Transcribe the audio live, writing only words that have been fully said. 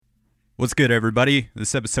What's good, everybody?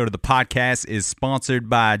 This episode of the podcast is sponsored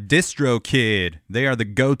by DistroKid. They are the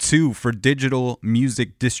go-to for digital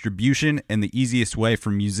music distribution and the easiest way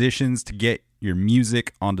for musicians to get your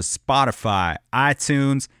music onto Spotify,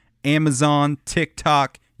 iTunes, Amazon,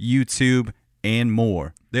 TikTok, YouTube, and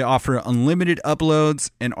more. They offer unlimited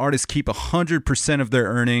uploads, and artists keep 100% of their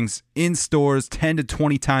earnings in stores 10 to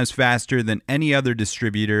 20 times faster than any other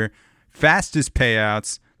distributor. Fastest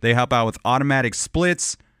payouts. They help out with automatic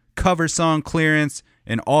splits, cover song clearance,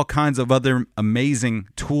 and all kinds of other amazing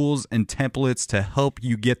tools and templates to help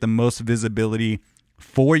you get the most visibility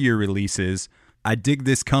for your releases. I dig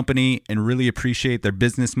this company and really appreciate their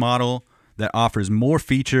business model that offers more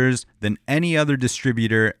features than any other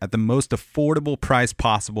distributor at the most affordable price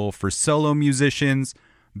possible for solo musicians,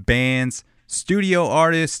 bands, studio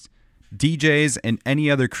artists, DJs, and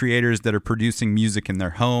any other creators that are producing music in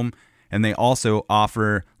their home. And they also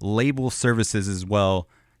offer label services as well.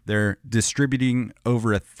 They're distributing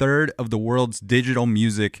over a third of the world's digital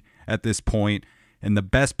music at this point. And the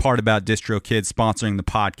best part about DistroKid sponsoring the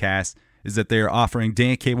podcast is that they are offering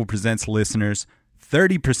Dan Cable Presents listeners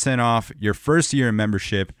 30% off your first year of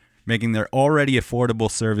membership, making their already affordable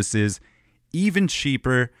services even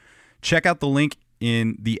cheaper. Check out the link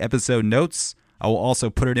in the episode notes. I will also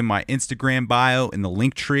put it in my Instagram bio in the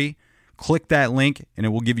link tree. Click that link and it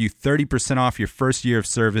will give you 30% off your first year of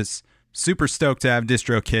service. Super stoked to have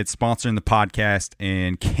DistroKid sponsoring the podcast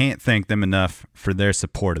and can't thank them enough for their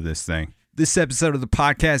support of this thing. This episode of the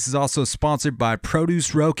podcast is also sponsored by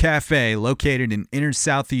Produce Row Cafe, located in inner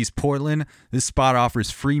southeast Portland. This spot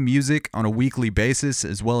offers free music on a weekly basis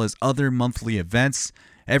as well as other monthly events.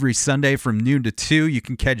 Every Sunday from noon to 2, you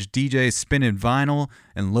can catch DJs spinning vinyl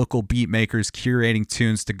and local beat makers curating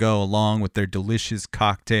tunes to go along with their delicious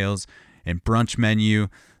cocktails and brunch menu.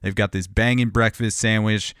 They've got this banging breakfast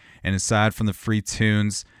sandwich, and aside from the free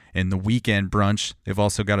tunes and the weekend brunch, they've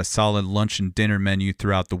also got a solid lunch and dinner menu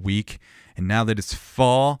throughout the week. And now that it's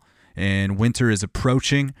fall and winter is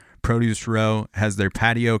approaching, Produce Row has their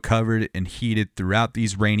patio covered and heated throughout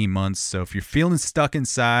these rainy months. So if you're feeling stuck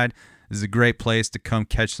inside, this is a great place to come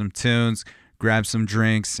catch some tunes, grab some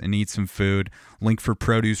drinks, and eat some food. Link for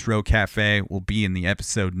Produce Row Cafe will be in the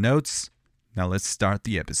episode notes. Now let's start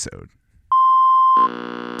the episode.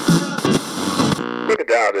 Looking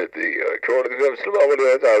down at the corner of the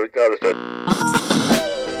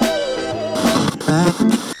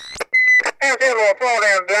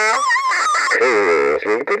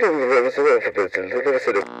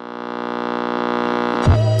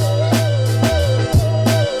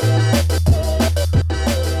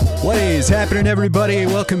What is happening, everybody?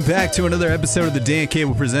 Welcome back to another episode of the Dan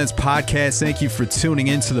Cable Presents podcast. Thank you for tuning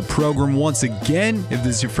into the program once again. If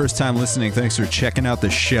this is your first time listening, thanks for checking out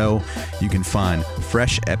the show. You can find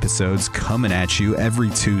fresh episodes coming at you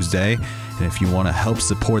every Tuesday. And if you want to help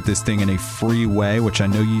support this thing in a free way, which I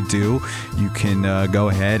know you do, you can go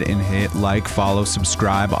ahead and hit like, follow,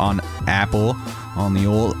 subscribe on Apple, on the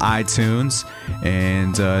old iTunes,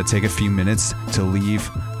 and take a few minutes to leave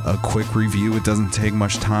a quick review. It doesn't take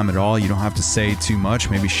much time at all. You don't have to say too much.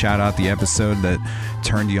 Maybe shout out the episode that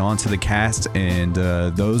turned you on to the cast, and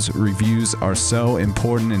those reviews are so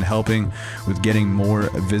important in helping with getting more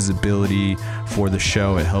visibility for the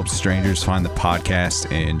show. It helps strangers find the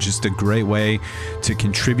podcast, and just a great way to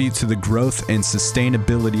contribute to the growth and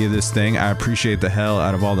sustainability of this thing. I appreciate the hell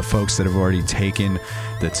out of all the folks that have already taken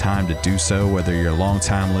the time to do so, whether you're a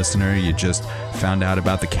long-time listener, you just found out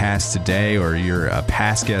about the cast today, or you're a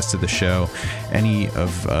past guest of the show. Any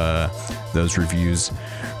of those reviews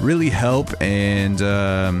really help, and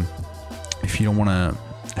if you don't want to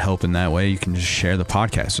help in that way, you can just share the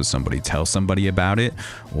podcast with somebody, tell somebody about it,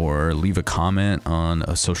 or leave a comment on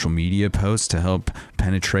a social media post to help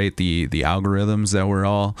penetrate the algorithms that we're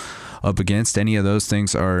all up against. Any of those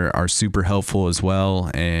things are super helpful as well,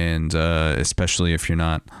 and especially if you're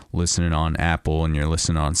not listening on Apple and you're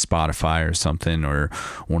listening on Spotify or something, or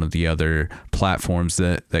one of the other platforms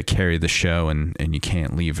that carry the show, and you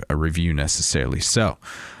can't leave a review necessarily. So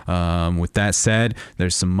with that said,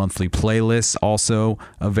 there's some monthly playlists also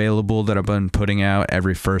available that I've been putting out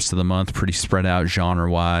every first of the month, pretty spread out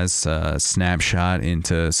genre-wise, snapshot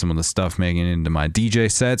into some of the stuff making it into my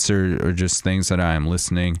DJ sets, or just things that I am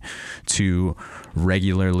listening to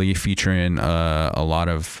regularly, featuring a lot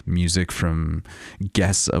of music from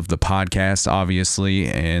guests of the podcast, obviously,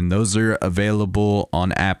 and those are available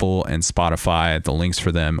on Apple and Spotify. The links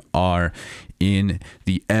for them are in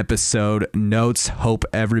the episode notes. Hope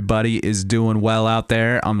everybody is doing well out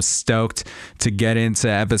there. I'm stoked to get into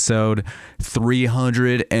episode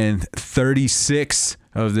 336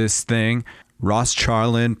 of this thing. Ross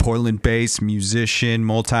Charlin, Portland-based musician,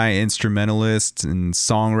 multi-instrumentalist, and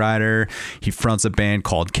songwriter. He fronts a band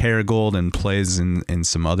called Kerrygold and plays in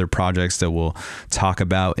some other projects that we'll talk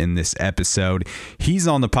about in this episode. He's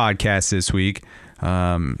on the podcast this week.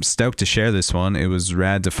 Stoked to share this one. It was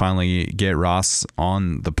rad to finally get Ross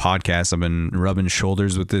on the podcast. I've been rubbing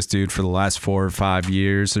shoulders with this dude for the last 4 or 5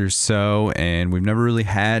 years or so, and we've never really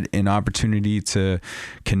had an opportunity to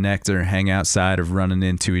connect or hang outside of running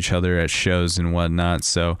into each other at shows and whatnot.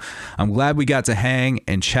 So I'm glad we got to hang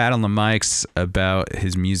and chat on the mics about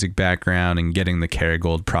his music background and getting the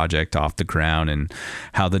Kerrygold project off the ground and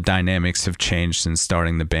how the dynamics have changed since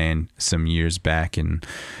starting the band some years back, and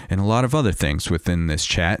a lot of other things within this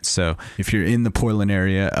chat. So if you're in the Portland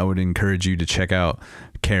area, I would encourage you to check out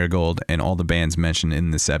Kerrygold and all the bands mentioned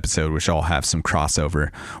in this episode, which all have some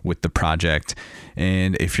crossover with the project.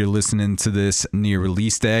 And if you're listening to this near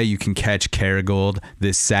release day, you can catch Kerrygold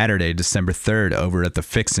this Saturday, December 3rd, over at the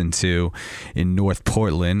Fixin' 2 in North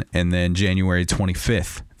Portland. And then January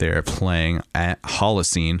 25th, they're playing at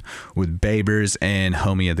Holocene with Babers and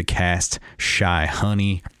homie of the cast, Shy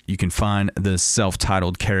Honey. You can find the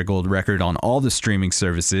self-titled Kerrygold record on all the streaming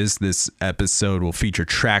services. This episode will feature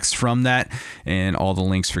tracks from that, and all the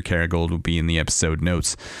links for Kerrygold will be in the episode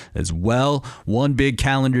notes as well. One big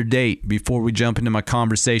calendar date before we jump into my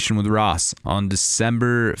conversation with Ross. On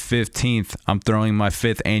December 15th, I'm throwing my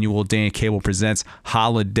 5th annual Dan Cable Presents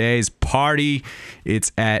Holidays Party.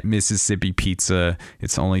 It's at Mississippi Pizza.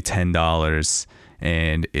 It's only $10.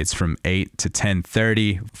 And it's from 8 to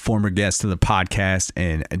 10:30. Former guest of the podcast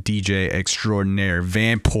and a DJ extraordinaire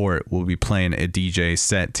Vanport will be playing a DJ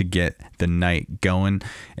set to get the night going.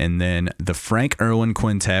 And then the Frank Irwin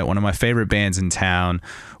Quintet, one of my favorite bands in town,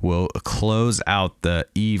 will close out the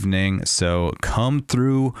evening. So come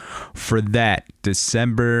through for that.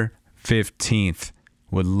 December 15th.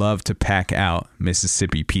 Would love to pack out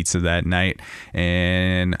Mississippi Pizza that night.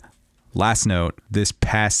 And last note, this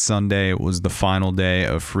past Sunday was the final day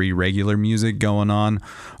of free regular music going on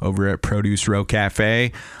over at Produce Row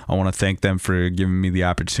Cafe. I want to thank them for giving me the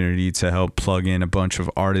opportunity to help plug in a bunch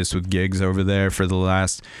of artists with gigs over there for the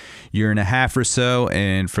last year and a half or so,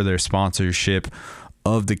 and for their sponsorship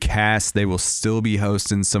of the cast. They will still be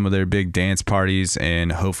hosting some of their big dance parties,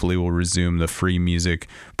 and hopefully will resume the free music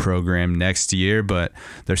program next year, but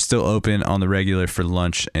they're still open on the regular for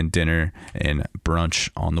lunch and dinner and brunch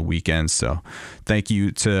on the weekends. So thank you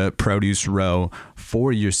to Produce Row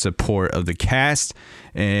for your support of the cast.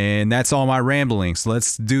 And that's all my ramblings.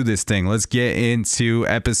 Let's do this thing. Let's get into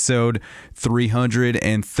episode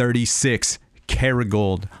 336,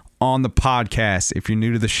 Kerrygold on the podcast. If you're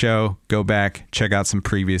new to the show, go back, check out some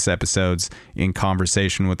previous episodes in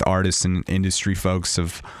conversation with artists and industry folks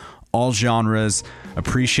of all genres.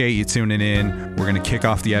 Appreciate you tuning in. We're going to kick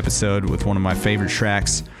off the episode with one of my favorite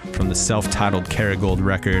tracks from the self-titled Kerrygold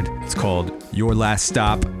record. It's called Your Last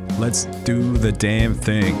Stop. Let's do the damn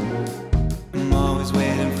thing. I'm always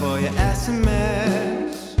waiting for your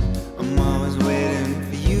SMS. I'm always waiting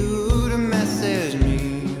for you to message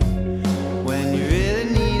me when you really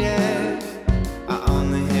need it. I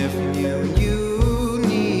only hear from you when you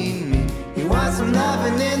need me. You want some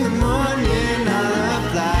loving in the morning, I'll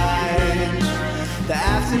oblige. The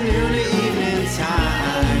afternoon or evening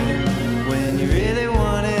time, when you really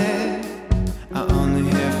want it, I only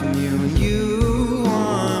hear from you when you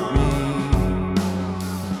want me.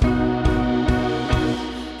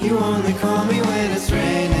 You only call me when it's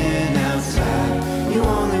raining outside. You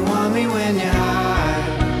only want me when you're high.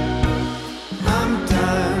 I'm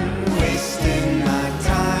done wasting my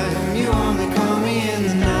time. You only call me in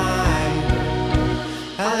the night.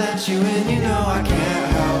 I let you in, you know I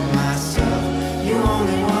can't help myself. You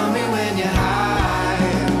only want me when you're high.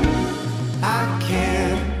 I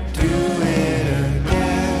can't do it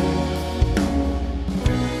again.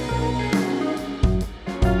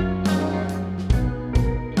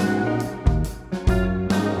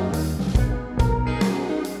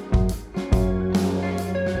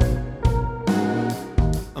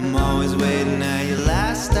 I'm always waiting at your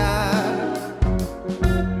last stop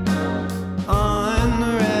on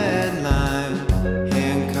the red line,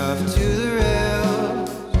 handcuffed to the rails,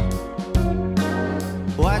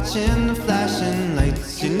 watching the flashing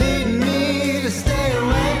lights. You need me to stay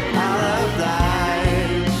awake. I'll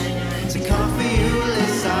oblige to come for you,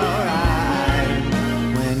 it's alright.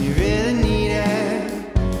 When you really need it,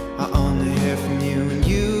 I only hear from you when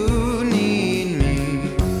you need me.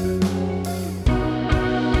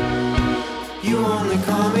 You only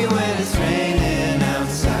call me when it's raining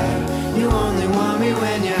outside. You only want me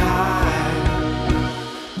when you're high.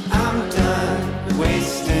 I'm done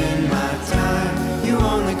wasting my time. You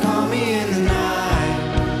only call me in the night.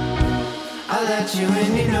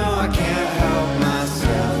 know I can't help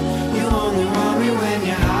myself. You only want me when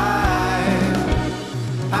you're high.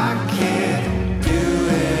 I can't do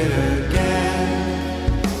it again.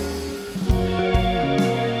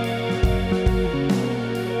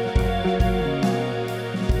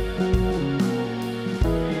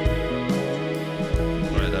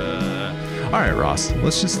 All right, Ross.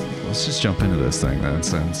 Let's just jump into this thing then,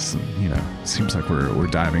 since it seems like we're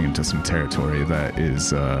diving into some territory that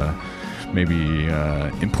is maybe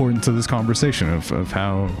important to this conversation of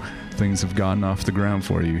how things have gotten off the ground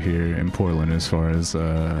for you here in Portland as far as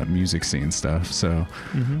music scene stuff. So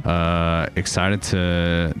excited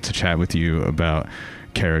to chat with you about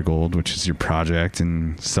Karagold, which is your project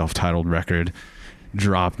and self-titled record,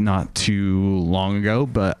 dropped not too long ago,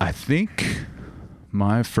 but I think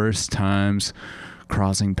my first times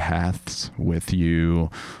crossing paths with you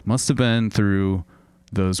must have been through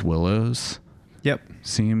Those Willows. Yep.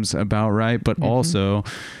 Seems about right. But also,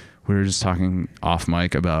 we were just talking off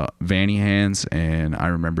mic about Vanny Hands, and I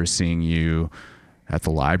remember seeing you at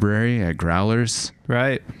the library at Growlers.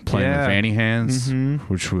 Right. Playing with Vanny Hands, Mm-hmm.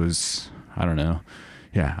 which was, I don't know.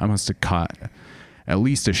 Yeah, I must have caught at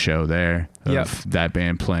least a show there of that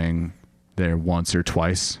band playing there once or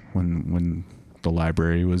twice when the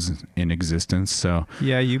library was in existence. So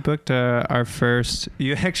Yeah, you booked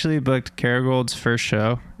you actually booked Karagold's first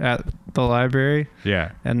show at the library.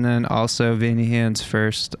 yeah, And then also Vanny Hand's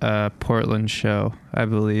first Portland show, I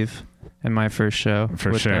believe, and my first show.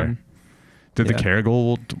 For with sure. them. did the Yeah.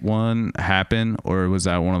 Karagold one happen, or was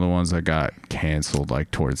that one of the ones that got canceled like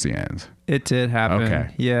towards the end? It did happen. Okay.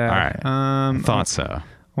 Yeah. All right. I thought so.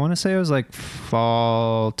 I want to say it was like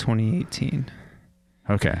fall 2018.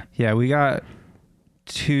 Okay. Yeah, we got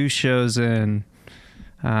 2 shows in,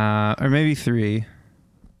 or maybe 3.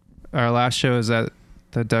 Our last show was at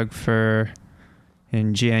the Doug Fir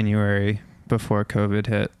in January before COVID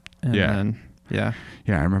hit. And Yeah. then, yeah.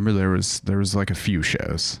 Yeah, I remember there was like a few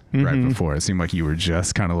shows right Mhm. before. It seemed like you were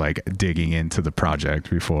just kind of like digging into the project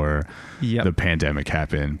before Yep. the pandemic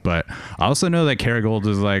happened. But I also know that Karagold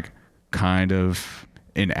is like kind of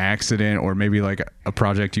an accident, or maybe like a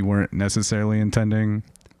project you weren't necessarily intending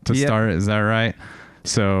to Yeah. start. Is that right?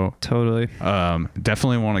 So Totally.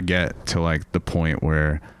 definitely want to get to like the point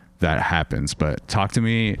where that happens, but talk to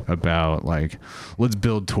me about like, let's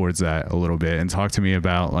build towards that a little bit, and talk to me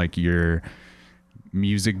about like your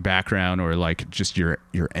music background, or like just your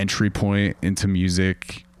entry point into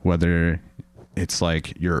music, whether it's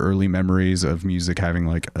like your early memories of music having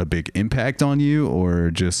like a big impact on you, or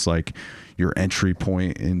just like your entry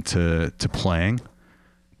point into playing.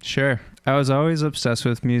 Sure. I was always obsessed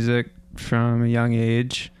with music from a young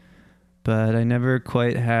age, but I never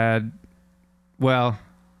quite had,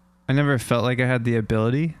 I never felt like I had the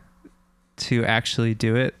ability to actually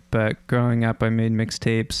do it. But growing up, I made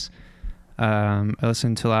mixtapes. I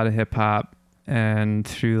listened to a lot of hip hop, and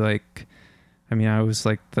through I was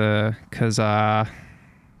like the Kazaa,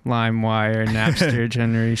 LimeWire, Napster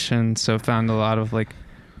generation. So found a lot of like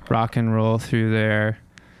rock and roll through there.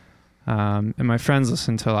 And my friends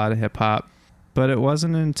listened to a lot of hip hop, but it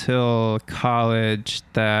wasn't until college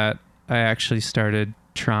that I actually started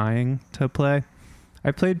trying to play.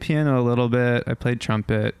 I played piano a little bit. I played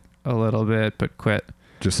trumpet a little bit, but quit.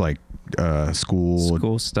 Just like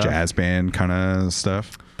school stuff. jazz band kind of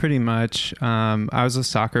stuff. Pretty much. I was a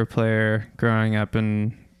soccer player growing up,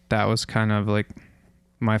 and that was kind of like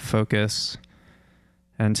my focus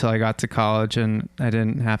until I got to college, and I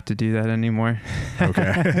didn't have to do that anymore.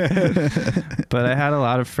 Okay. But I had a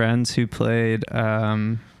lot of friends who played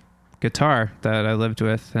guitar that I lived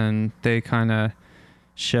with, and they kind of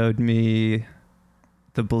showed me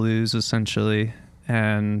the blues essentially.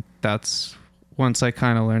 And that's once I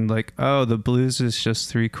kind of learned like, oh, the blues is just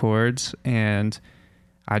 3 chords, and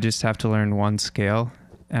I just have to learn one scale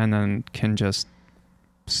and then can just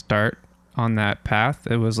start on that path.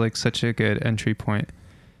 It was like such a good entry point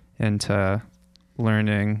into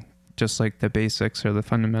learning just like the basics or the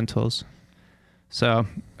fundamentals. So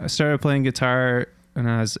I started playing guitar when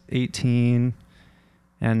I was 18,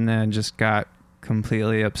 and then just got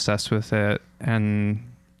completely obsessed with it and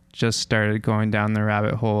just started going down the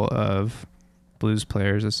rabbit hole of blues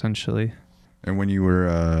players essentially. And when you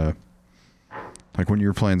were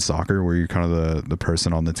playing soccer, were you kind of the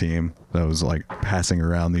person on the team that was like passing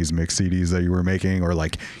around these mix CDs that you were making, or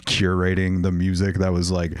like curating the music that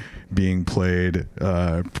was like being played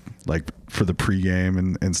like for the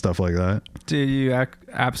pregame and stuff like that? Dude, you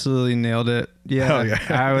absolutely nailed it. Yeah, Hell yeah.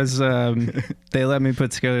 I was. They let me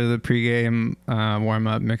put together the pregame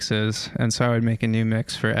warm-up mixes, and so I would make a new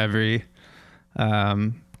mix for every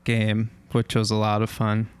game, which was a lot of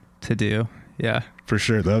fun to do. Yeah, for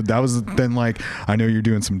sure. That was then, like, I know you're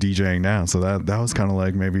doing some DJing now, so that was kind of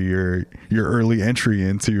like maybe your early entry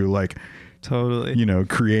into, like, Totally. you know,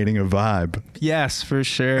 creating a vibe. Yes, for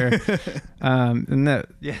sure. And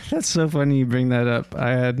that's so funny you bring that up.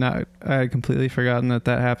 I had completely forgotten that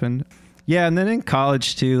happened. Yeah, and then in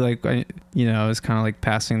college too, like, I was kind of like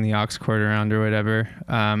passing the aux cord around or whatever.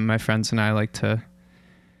 My friends and I like to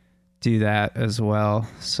do that as well.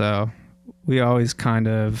 So we always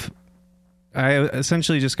I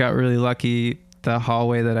essentially just got really lucky. The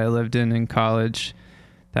hallway that I lived in college,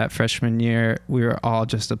 that freshman year, we were all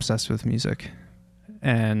just obsessed with music.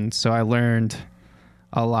 And so I learned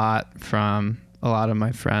a lot from a lot of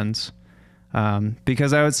my friends.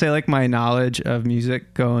 Because I would say, like, my knowledge of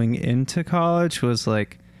music going into college was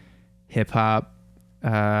like hip hop,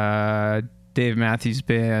 Dave Matthews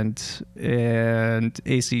Band, and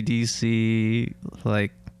AC/DC,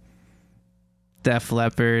 like Def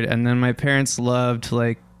Leppard. And then my parents loved,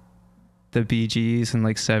 like, the Bee Gees and,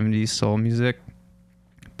 like, 70s soul music.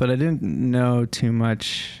 But I didn't know too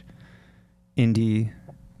much indie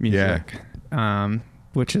music,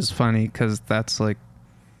 which is funny because that's, like,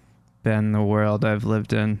 been the world I've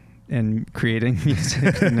lived in and creating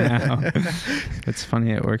music now. It's funny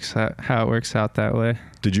how it works out that way.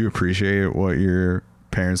 Did you appreciate what your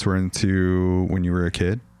parents were into when you were a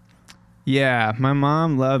kid? Yeah, my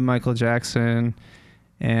mom loved Michael Jackson,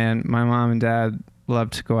 and my mom and dad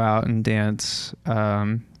loved to go out and dance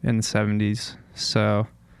in the 70s. So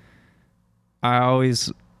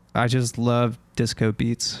I just love disco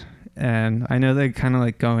beats, and I know they kind of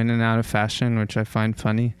like go in and out of fashion, which I find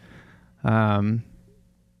funny.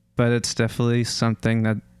 But it's definitely something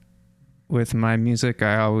that with my music,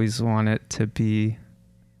 I always want it to be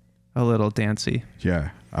a little dancey.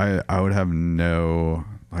 Yeah. I would have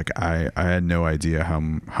I had no idea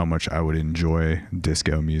how much I would enjoy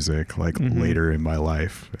disco music, like, later in my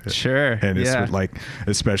life. Sure. And it's like,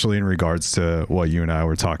 especially in regards to what you and I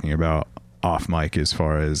were talking about off mic, as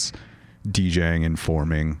far as DJing and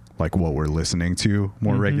forming, like, what we're listening to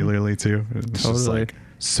more regularly too. It's just like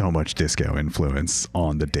so much disco influence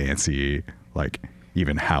on the dancey, like,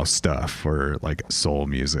 even house stuff or, like, soul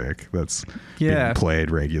music that's being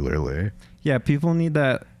played regularly. Yeah, people need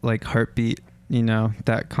that, like, heartbeat,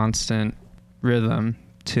 that constant rhythm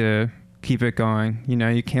to keep it going.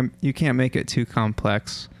 You can't make it too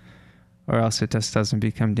complex, or else it just doesn't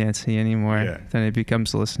become dancey anymore. Yeah. Then it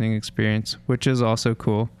becomes a listening experience, which is also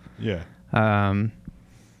cool. Yeah.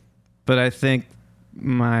 But I think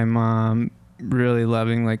my mom really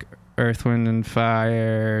loving, like, Earth, Wind and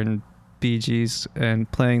Fire and Bee Gees and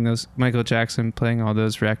playing those, Michael Jackson, playing all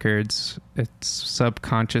those records, it's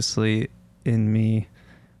subconsciously in me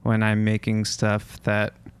when I'm making stuff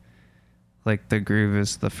that, like, the groove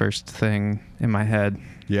is the first thing in my head.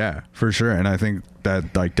 Yeah, for sure. And I think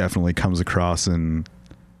that, like, definitely comes across in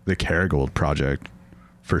the Kerrygold project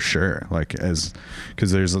for sure. Like, because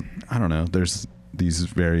there's these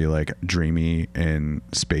very, like, dreamy and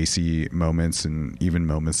spacey moments, and even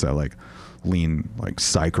moments that, like, lean, like,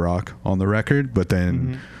 psych rock on the record. But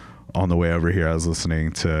then on the way over here, I was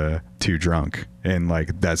listening to Too Drunk, and,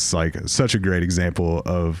 like, that's, like, such a great example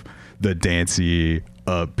of the dancey,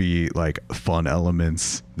 upbeat, like, fun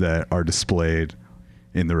elements that are displayed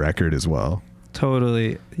in the record as well.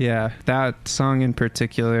 Totally. Yeah. That song in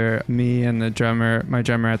particular, me and my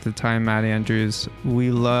drummer at the time, Matt Andrews, we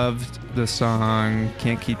loved the song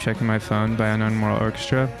Can't Keep Checking My Phone by Unknown Moral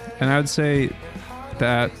Orchestra. And I would say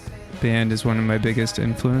that band is one of my biggest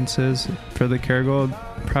influences for the Kerrygold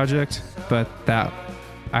project. But that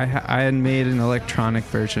I had made an electronic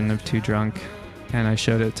version of Too Drunk, and I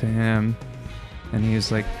showed it to him, and he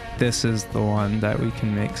was like, this is the one that we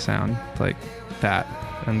can make sound like that.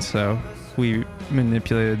 And so we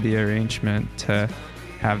manipulated the arrangement to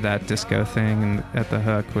have that disco thing at the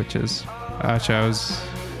hook, which I was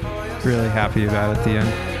really happy about at the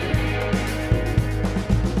end.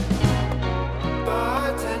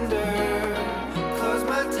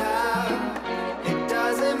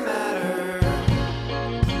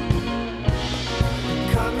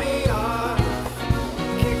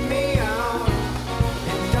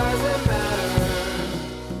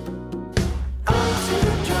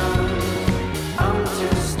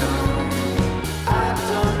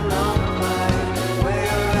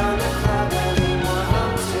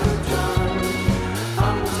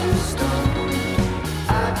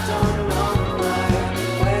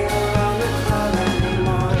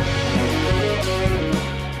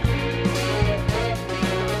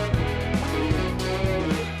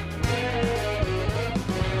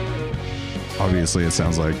 Obviously, it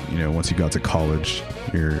sounds like, once you got to college,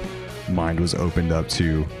 your mind was opened up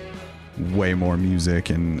to way more music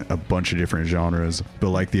and a bunch of different genres, but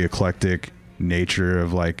like the eclectic nature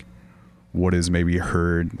of like what is maybe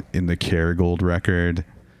heard in the Kerrygold record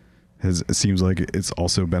it seems like it's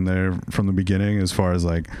also been there from the beginning, as far as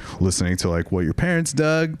like listening to like what your parents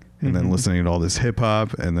dug and then listening to all this hip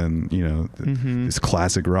hop and then, you know, this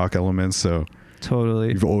classic rock elements. So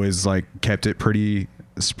totally, you've always like kept it pretty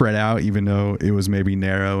spread out, even though it was maybe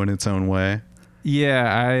narrow in its own way.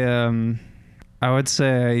 Yeah, I would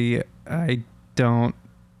say I don't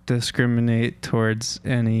discriminate towards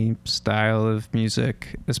any style of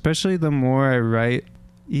music, especially the more I write.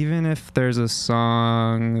 Even if there's a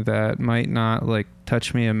song that might not like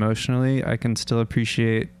touch me emotionally, I can still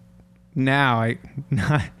appreciate. Now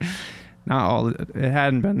not all, it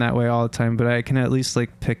hadn't been that way all the time, but I can at least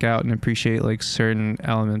like pick out and appreciate like certain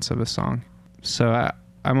elements of a song. So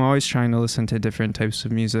I'm always trying to listen to different types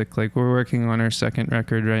of music. Like we're working on our second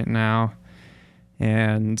record right now,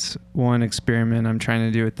 and one experiment I'm trying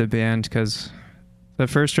to do with the band, because the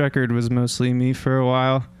first record was mostly me for a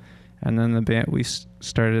while, and then the band, we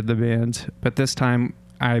started the band. But this time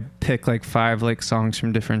I pick like 5 like songs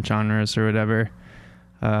from different genres or whatever,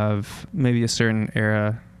 of maybe a certain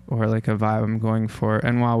era or like a vibe I'm going for.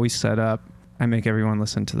 And while we set up, I make everyone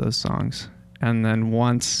listen to those songs. And then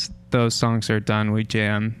once those songs are done, we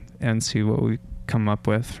jam and see what we come up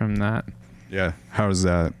with from that. Yeah. How has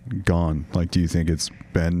that gone? Like, do you think it's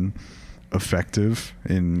been effective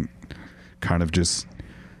in kind of just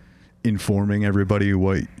informing everybody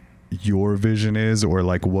what your vision is, or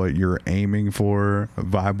like what you're aiming for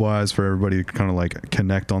vibe wise, for everybody to kind of like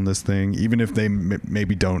connect on this thing, even if they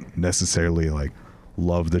maybe don't necessarily like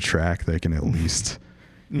love the track, they can at least,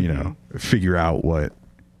 you know, figure out what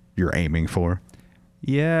you're aiming for?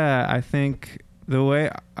 Yeah, I think the way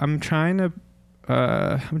I'm trying to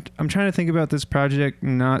think about this project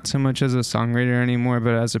not so much as a songwriter anymore,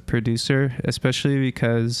 but as a producer, especially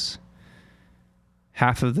because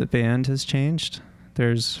half of the band has changed.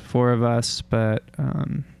 There's 4 of us, but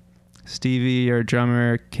Stevie, our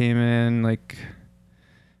drummer, came in like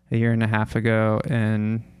a year and a half ago,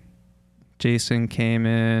 and Jason came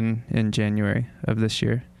in January of this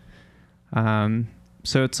year.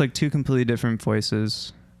 So it's like 2 completely different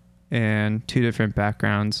voices and 2 different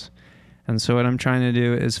backgrounds. And so what I'm trying to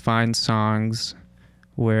do is find songs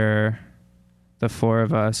where the 4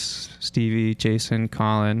 of us, Stevie, Jason,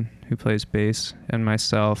 Colin, who plays bass, and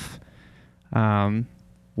myself,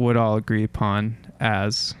 would all agree upon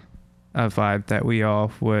as a vibe that we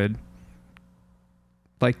all would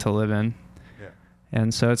like to live in. Yeah.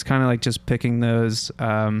 And so it's kind of like just picking those,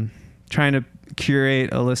 trying to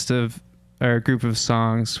curate a list of, or a group of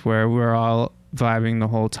songs where we're all vibing the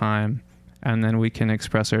whole time, and then we can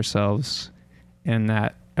express ourselves in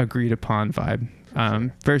that agreed upon vibe,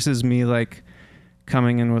 versus me like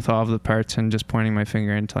coming in with all of the parts and just pointing my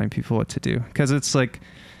finger and telling people what to do. Because it's like,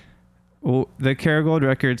 well, the Kerrygold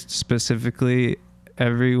record specifically,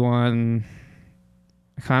 everyone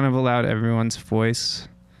kind of allowed everyone's voice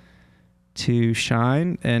to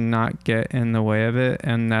shine and not get in the way of it.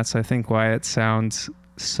 And that's, I think, why it sounds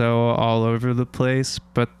so all over the place,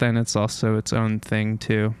 but then it's also its own thing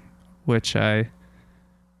too, which I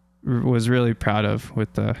was really proud of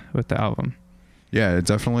with the album. Yeah, it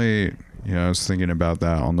definitely, you know, I was thinking about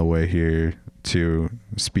that on the way here too,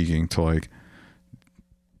 speaking to like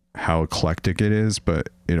how eclectic it is, but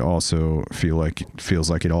it also feels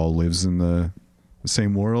like it all lives in the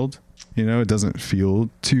same world. You know, it doesn't feel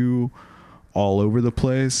too all over the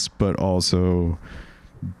place, but also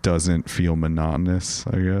doesn't feel monotonous,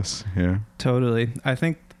 I guess. Yeah, totally. I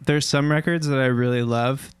think there's some records that I really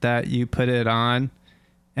love that you put it on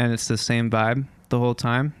and it's the same vibe the whole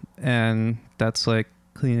time, and that's like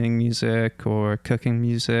cleaning music or cooking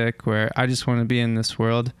music, where I just want to be in this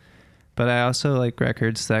world. But I also like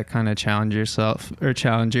records that kind of challenge yourself or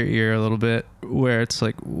challenge your ear a little bit, where it's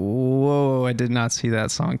like, whoa, I did not see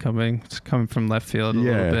that song coming. It's coming from left field a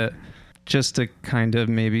little bit, just to kind of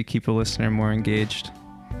maybe keep a listener more engaged.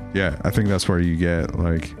 Yeah, I think that's where you get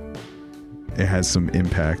like, it has some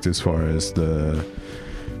impact as far as the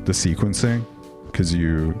sequencing, because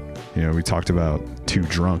you know, we talked about Too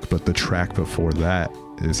Drunk, but the track before that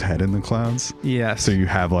is Head in the Clouds. Yes. So you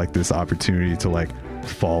have like this opportunity to like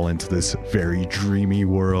fall into this very dreamy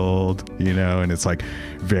world, you know, and it's like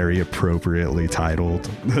very appropriately titled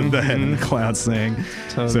the Head in the Clouds thing.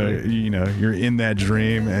 Totally. So, you know, you're in that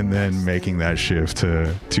dream and then making that shift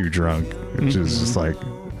to Too Drunk, which is just like,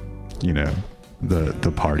 you know,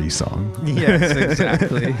 the party song. Yes,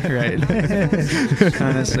 exactly. Right.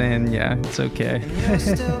 Kind of saying, yeah, it's okay. You're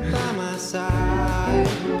still by my side,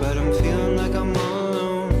 but I'm feeling like I'm all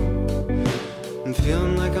alone. I'm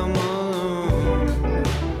feeling like I'm all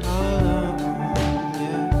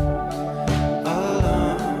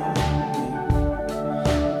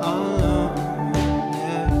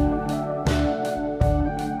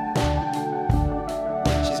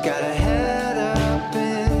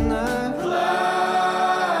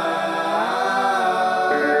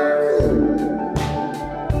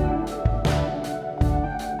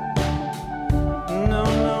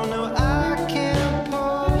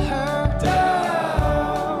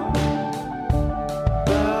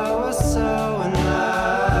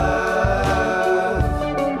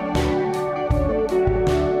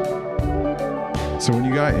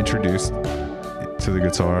got introduced to the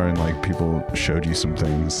guitar and like people showed you some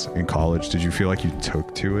things in college, did you feel like you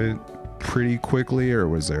took to it pretty quickly, or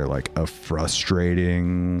was there like a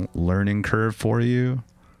frustrating learning curve for you?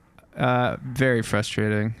 Very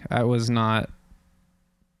frustrating. I was not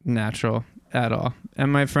natural at all.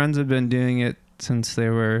 And my friends had been doing it since they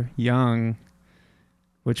were young,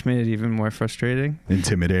 which made it even more frustrating.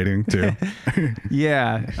 Intimidating too.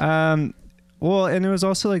 Yeah. Well, and it was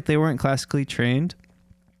also like they weren't classically trained.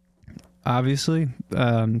 Obviously,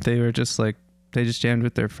 they were just like, they just jammed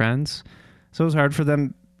with their friends. So it was hard for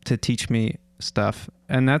them to teach me stuff.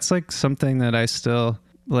 And that's like something that I still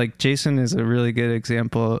like. Jason is a really good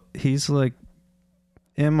example. He's like,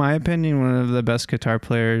 in my opinion, one of the best guitar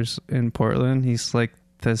players in Portland. He's like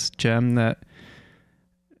this gem that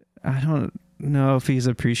I don't know if he's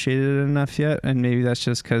appreciated enough yet. And maybe that's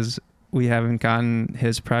just because we haven't gotten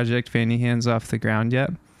his project Fanny Hands off the ground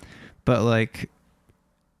yet. But like,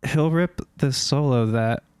 he'll rip this solo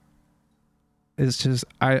that is just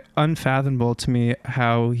unfathomable to me,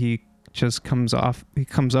 how he just comes up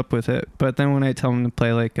with it. But then when I tell him to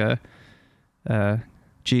play like a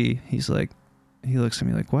G, he's like, he looks at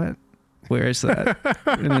me like, what? Where is that?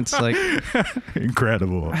 And it's like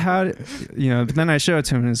incredible. But then I show it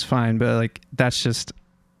to him and it's fine. But like, that's just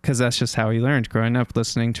because that's just how he learned growing up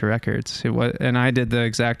listening to records. And I did the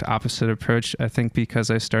exact opposite approach, I think, because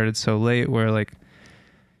I started so late, where like,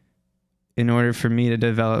 in order for me to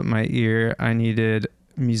develop my ear, I needed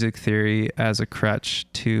music theory as a crutch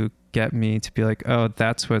to get me to be like, oh,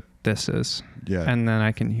 that's what this is. Yeah. And then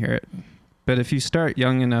I can hear it. But if you start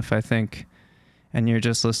young enough, I think, and you're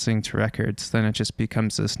just listening to records, then it just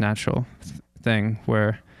becomes this natural thing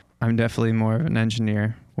where I'm definitely more of an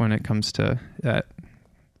engineer when it comes to that.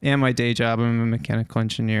 And my day job, I'm a mechanical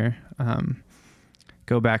engineer.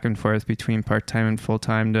 Go back and forth between part-time and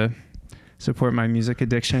full-time to support my music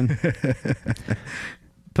addiction.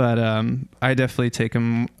 But I definitely take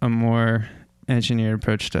a more engineered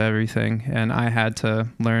approach to everything. And I had to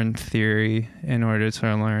learn theory in order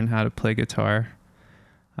to learn how to play guitar.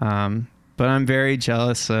 But I'm very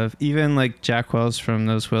jealous of even like Jack Wells from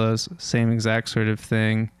Those Willows, same exact sort of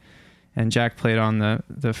thing. And Jack played on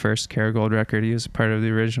the first Kerrygold record. He was part of the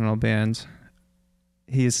original band.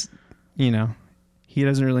 He's, he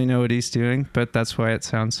doesn't really know what he's doing, but that's why it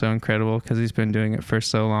sounds so incredible, because he's been doing it for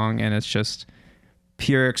so long, and it's just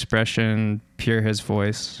pure expression, pure his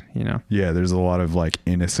voice, Yeah, there's a lot of like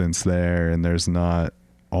innocence there, and there's not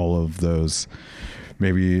all of those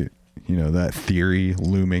maybe, that theory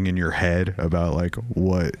looming in your head about like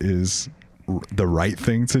what is the right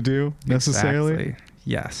thing to do necessarily. Exactly.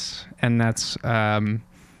 Yes. And that's now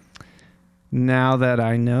that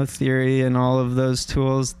I know theory and all of those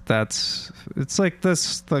tools, it's like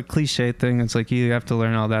the cliche thing. It's like you have to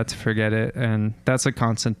learn all that to forget it. And that's a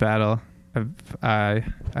constant battle I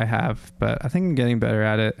have, but I think I'm getting better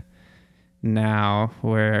at it now,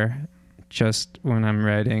 where just when I'm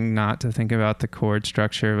writing, not to think about the chord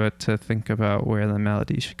structure, but to think about where the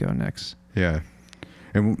melody should go next. Yeah.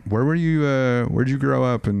 And where'd you grow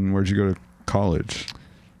up, and where'd you go to college?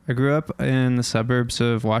 I grew up in the suburbs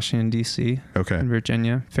of Washington, D.C. Okay. In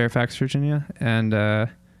Virginia, Fairfax, Virginia, and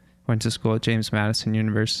went to school at James Madison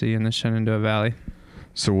University in the Shenandoah Valley.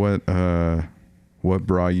 So what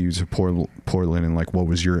brought you to Portland, and like what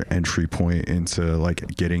was your entry point into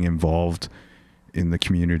like getting involved in the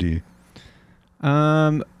community?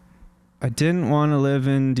 I didn't want to live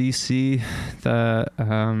in D.C.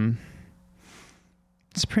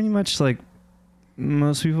 It's pretty much like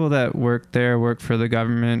most people that work there work for the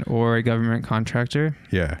government or a government contractor.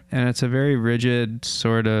 Yeah. And it's a very rigid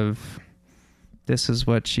sort of, this is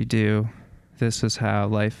what you do, this is how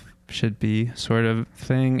life should be sort of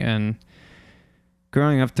thing. And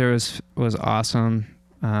growing up there was awesome.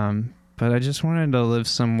 But I just wanted to live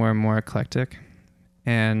somewhere more eclectic.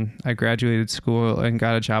 And I graduated school and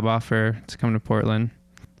got a job offer to come to Portland.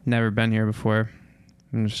 Never been here before.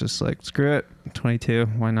 And it's just like, screw it, I'm 22,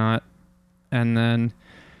 why not? And then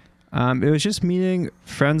it was just meeting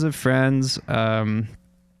friends of friends.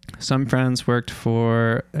 Some friends worked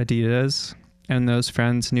for Adidas, and those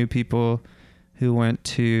friends knew people who went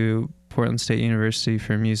to Portland State University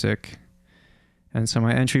for music. And so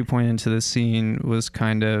my entry point into the scene was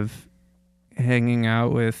kind of hanging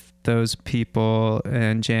out with those people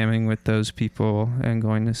and jamming with those people and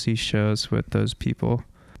going to see shows with those people.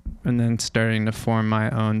 And then starting to form my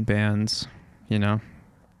own bands,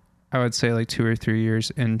 I would say like 2 or 3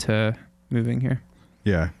 years into moving here.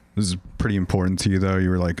 Yeah. This is pretty important to you though. You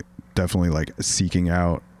were like definitely like seeking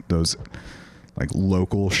out those like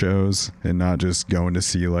local shows and not just going to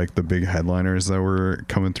see like the big headliners that were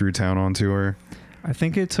coming through town on tour. I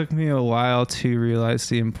think it took me a while to realize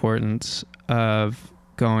the importance of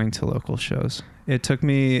going to local shows. It took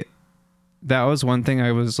me, that was one thing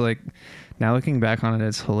I was like, now looking back on it,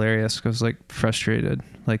 it's hilarious. 'Cause I was like frustrated.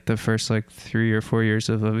 Like the first like 3 or 4 years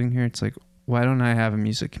of living here, it's like, why don't I have a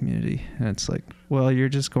music community? And it's like, well, you're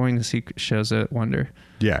just going to see shows at Wonder.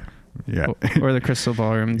 Yeah. Yeah. Or the Crystal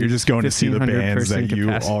Ballroom. You're just going to see the 1,500 bands that person you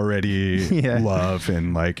capacity. already Yeah. love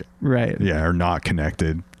and like, Right. yeah, are not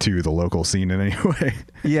connected to the local scene in any way.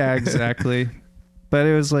 Yeah, exactly. But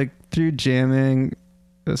it was like through jamming,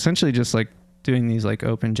 essentially just like doing these like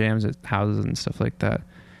open jams at houses and stuff like that.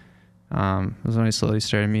 Was when I slowly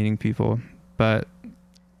started meeting people. But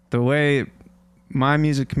the way my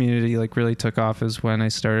music community like really took off is when I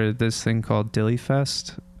started this thing called Dilly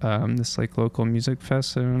Fest, this like local music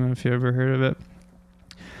fest. I don't know if you ever heard of it,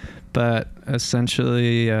 but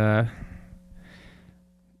essentially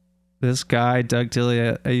this guy Doug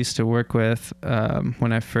Dilly I used to work with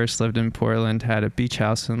when I first lived in Portland had a beach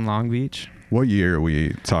house in Long Beach. What year are we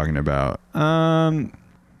talking about?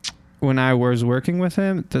 When I was working with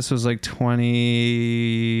him, this was like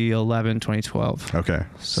 2011, 2012. Okay.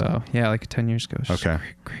 So yeah, like 10 years ago. It's just Okay.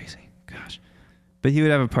 Crazy. Gosh. But he would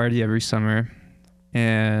have a party every summer.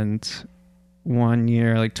 And one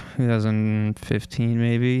year, like 2015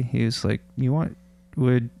 maybe, he was like,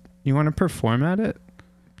 would you want to perform at it?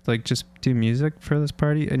 Like just do music for this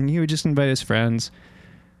party? And he would just invite his friends,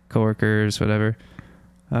 coworkers, whatever.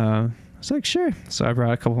 I was like, sure. So I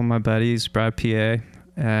brought a couple of my buddies, brought a PA,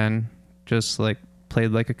 and just like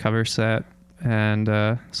played like a cover set and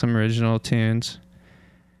some original tunes.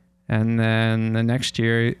 And then the next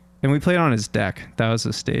year, and we played on his deck. That was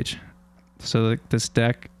the stage. So like this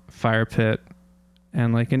deck, fire pit,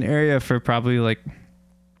 and like an area for probably like,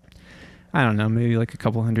 I don't know, maybe like a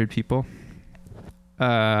couple hundred people.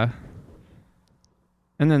 And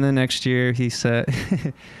then the next year he said,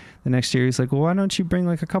 he's like, well, why don't you bring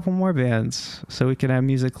like a couple more bands so we can have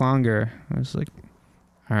music longer? I was like,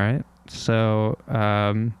 all right. So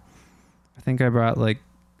I think I brought like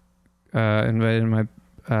invited my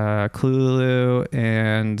Cluelulu,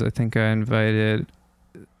 and I think I invited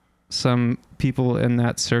some people in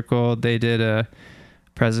that circle. They did a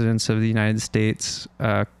Presidents of the United States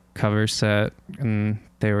cover set, and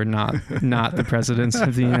they were not the Presidents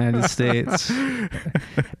of the United States.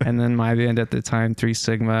 And then my band at the time, 3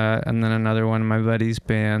 Sigma, and then another one of my buddies'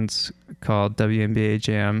 bands called WNBA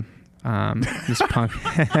Jam. This punk.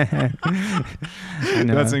 I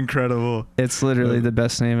know. That's incredible. It's literally the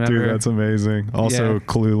best name ever. Dude, that's amazing. Also, Yeah.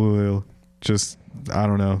 Cluelulu, just, I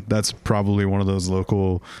don't know. That's probably one of those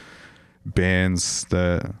local bands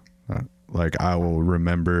that like I will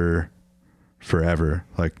remember forever.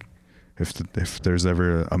 Like if there's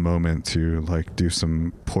ever a moment to like do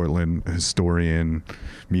some Portland historian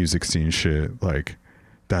music scene shit, like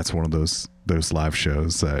that's one of those live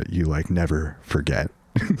shows that you like never forget.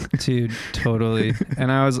 Dude, totally.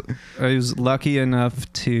 And I was lucky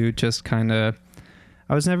enough to just kind of,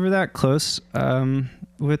 I was never that close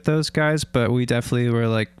with those guys, but we definitely were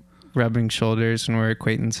like rubbing shoulders and we're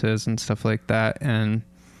acquaintances and stuff like that. And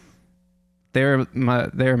they were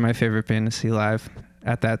my favorite band to see live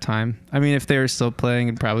at that time. I mean, if they were still playing,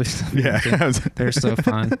 it'd probably still be they're so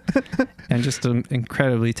fun and just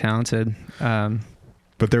incredibly talented.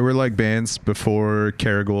 But there were like bands before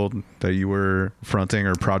Kerrigold that you were fronting,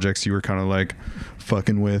 or projects you were kind of like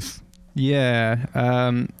fucking with. Yeah.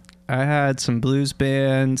 I had some blues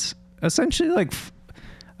bands, essentially like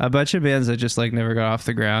a bunch of bands that just like never got off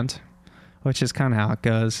the ground, which is kind of how it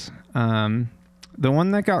goes. The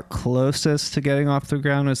one that got closest to getting off the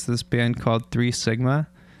ground was this band called 3 Sigma.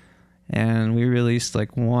 And we released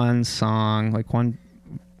like one song,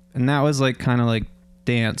 and that was like kind of like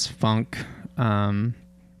dance funk,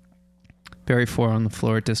 very 4 on the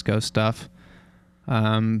floor disco stuff.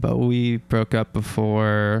 But we broke up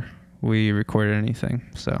before we recorded anything.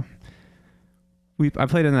 So I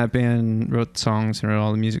played in that band, wrote songs and wrote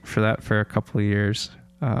all the music for that for a couple of years,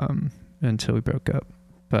 until we broke up.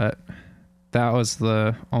 But that was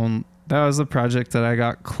the project that I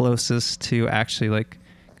got closest to actually like,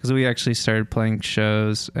 because we actually started playing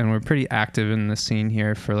shows and we're pretty active in the scene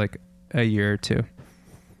here for like a year or 2.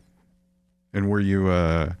 And were you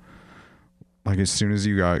like, as soon as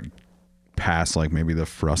you got past like maybe the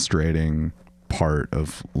frustrating part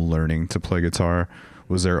of learning to play guitar,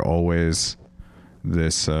 was there always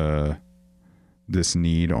this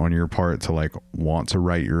need on your part to like want to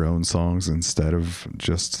write your own songs instead of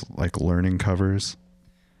just like learning covers?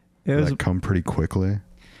 Did that come pretty quickly?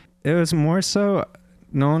 It was more so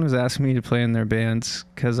no one was asking me to play in their bands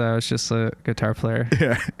because I was just a guitar player.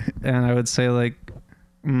 Yeah. And I would say like,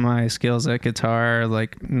 my skills at guitar are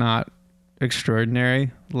like not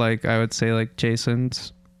extraordinary. Like I would say like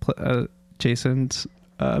Jason's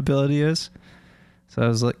ability is. So I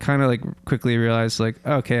was like kind of like quickly realized like,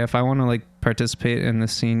 okay, if I want to like participate in the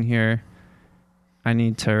scene here, I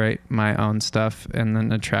need to write my own stuff and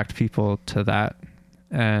then attract people to that.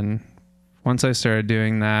 And once I started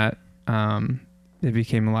doing that, it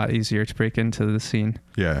became a lot easier to break into the scene.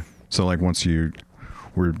 Yeah. So like once you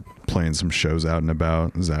were playing some shows out and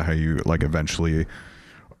about, is that how you like eventually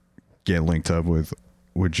get linked up with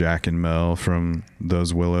Jack and Mel from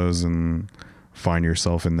Those Willows and find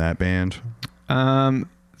yourself in that band?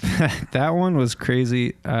 That one was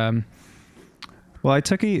crazy. Well, I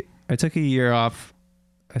took a year off.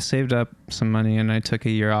 I saved up some money and I took a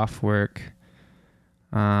year off work.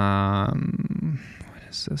 What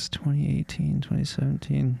is this? 2018,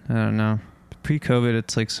 2017? I don't know. Pre-COVID,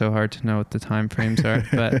 it's like so hard to know what the time frames are.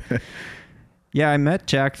 But yeah, I met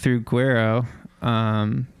Jack through Guero.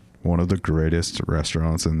 One of the greatest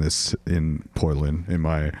restaurants in Portland, in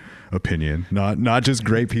my opinion. Not just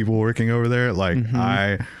great people working over there. Like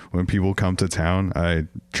when people come to town, I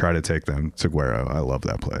try to take them to Guero. I love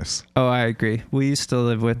that place. Oh, I agree. We used to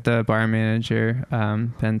live with the bar manager,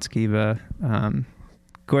 Ben Skiba.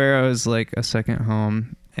 Guero is like a second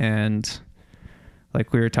home, and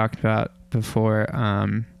like we were talking about before,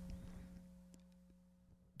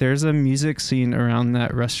 there's a music scene around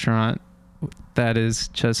that restaurant that is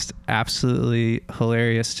just absolutely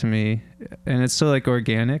hilarious to me, and it's so like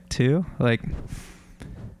organic too. Like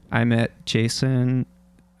I met Jason,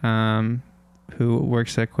 who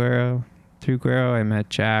works at Guero, through Guero. I met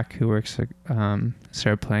Jack, who works at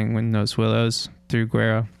started playing in Those Willows through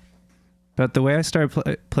Guero. But the way I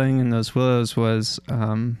started playing in Those Willows was,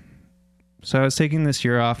 so I was taking this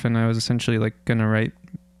year off, and I was essentially like gonna write.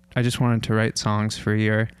 I just wanted to write songs for a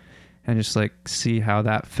year, and just like see how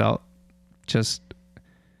that felt. Just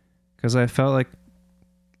because I felt like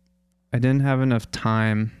I didn't have enough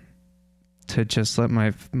time to just let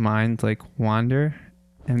my mind like wander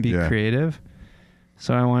and be creative.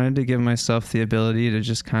 So I wanted to give myself the ability to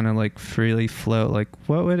just kind of like freely float. Like,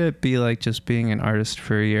 what would it be like just being an artist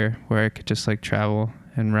for a year where I could just like travel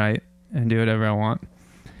and write and do whatever I want?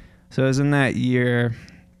 So it was in that year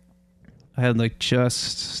I had like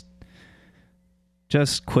just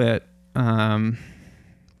quit.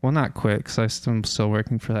 Well, not quit, because I'm still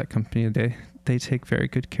working for that company. They take very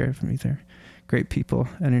good care of me. They're great people.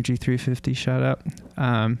 Energy 350, shout out.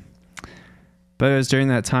 But it was during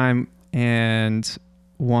that time, and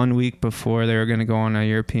 1 week before they were going to go on a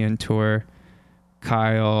European tour,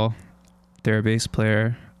 Kyle, their bass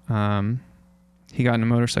player, he got in a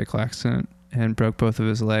motorcycle accident and broke both of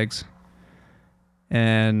his legs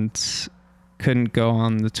and couldn't go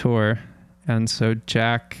on the tour. And so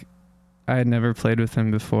Jack, I had never played with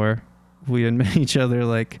him before. We had met each other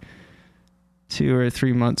like 2 or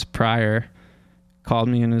 3 months prior, called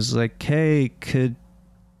me and was like, hey,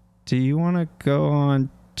 do you want to go on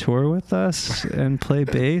tour with us and play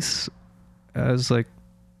bass? I was like,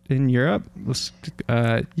 in Europe?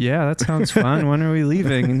 Yeah, that sounds fun. When are we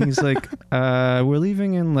leaving? And he's like, we're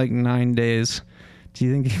leaving in like 9 days. Do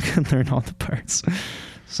you think you can learn all the parts?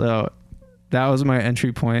 So that was my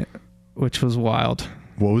entry point, which was wild.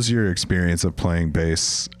 What was your experience of playing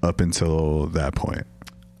bass up until that point?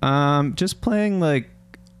 Just playing like,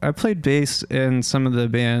 I played bass in some of the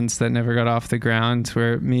bands that never got off the ground,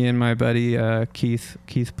 where me and my buddy Keith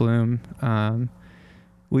Bloom,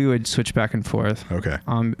 we would switch back and forth. Okay.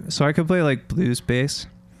 So I could play like blues bass,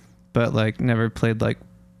 but like never played like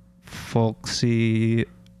folksy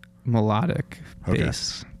melodic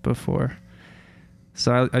bass before.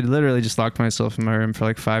 So I literally just locked myself in my room for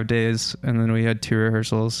like 5 days, and then we had 2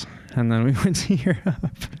 rehearsals, and then we went to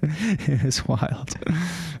Europe. It was wild.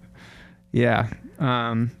 Yeah.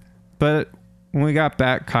 But when we got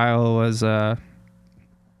back, Kyle was,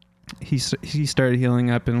 he started healing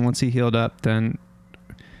up, and once he healed up, then,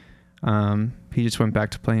 he just went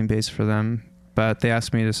back to playing bass for them. But they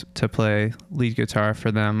asked me to play lead guitar for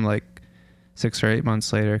them like 6 or 8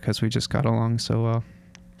 months later, because we just got along so well.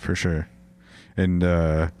 For sure. And,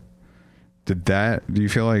 do you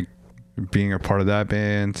feel like being a part of that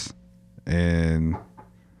band and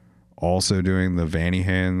also doing the Vanny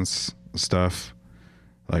Hands stuff,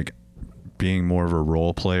 like being more of a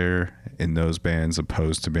role player in those bands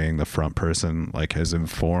opposed to being the front person, like has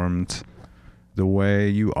informed the way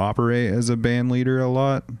you operate as a band leader a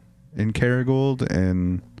lot in Kerrygold,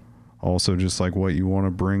 and also just like what you want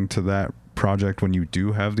to bring to that project when you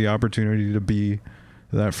do have the opportunity to be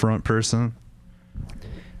that front person?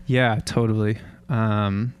 Yeah, totally.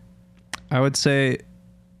 I would say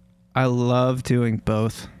I love doing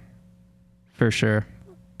both, for sure.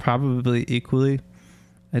 Probably equally.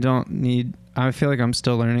 I feel like I'm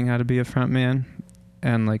still learning how to be a front man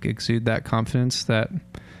and like exude that confidence that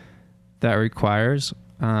requires.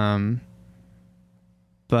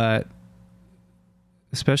 But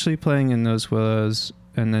especially playing in Those Willows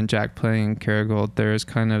and then Jack playing in Kerrygold, there is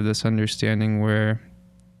kind of this understanding where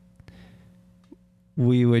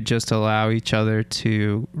we would just allow each other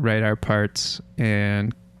to write our parts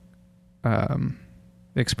and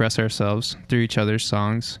express ourselves through each other's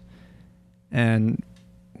songs. And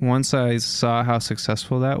once I saw how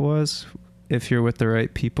successful that was, if you're with the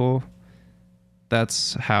right people,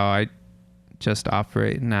 that's how I just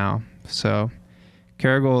operate now. So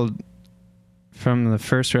Kerrygold, from the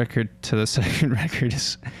first record to the second record,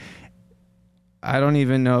 I don't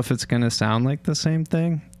even know if it's going to sound like the same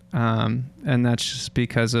thing. And that's just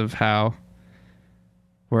because of how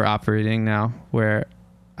we're operating now, where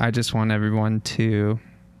I just want everyone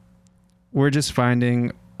we're just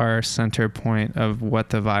finding our center point of what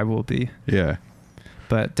the vibe will be. Yeah.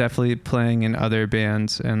 But definitely playing in other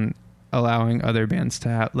bands and allowing other bands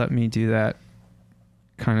to let me do that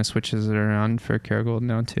kind of switches it around for Kerrygold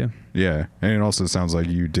now too. Yeah. And it also sounds like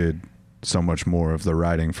you did so much more of the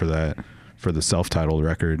writing for the self-titled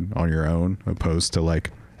record on your own, opposed to like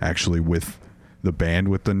actually with the band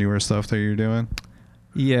with the newer stuff that you're doing.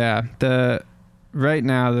 Yeah. Right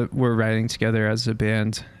now that we're writing together as a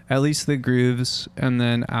band, at least the grooves, and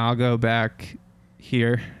then I'll go back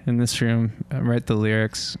here in this room and write the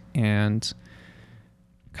lyrics and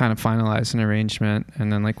kind of finalize an arrangement.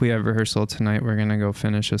 And then like we have rehearsal tonight, we're going to go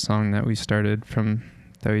finish a song that we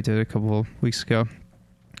did a couple weeks ago.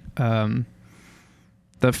 The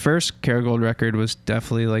first Kerrygold record was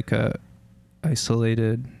definitely like a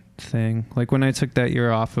isolated thing. Like when I took that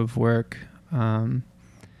year off of work,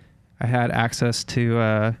 I had access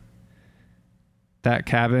to that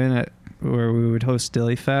cabin where we would host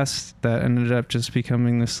Dilly Fest that ended up just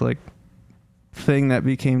becoming this like thing that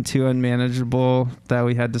became too unmanageable that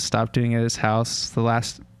we had to stop doing at his house. The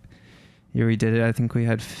last year we did it, I think we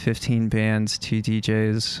had 15 bands, 2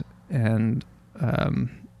 DJs, and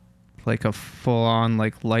like a full-on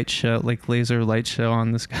like light show, like laser light show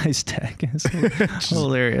on this guy's deck. It's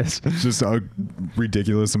hilarious. Just a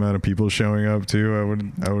ridiculous amount of people showing up too.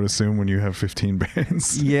 I would assume when you have 15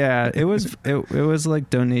 bands. Yeah, it was like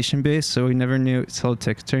donation based, so we never knew it sold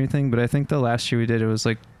tickets or anything. But I think the last year we did, it was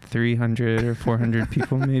like 300 or 400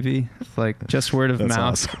 people maybe, like just word of That's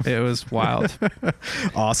mouth. Awesome. It was wild.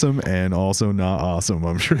 Awesome, and also not awesome,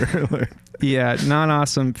 I'm sure. Yeah, not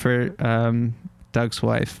awesome for Doug's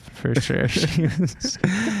wife, for sure.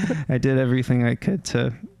 I did everything I could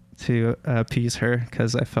to appease her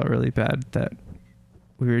because I felt really bad that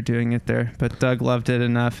we were doing it there. But Doug loved it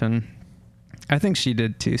enough, and I think she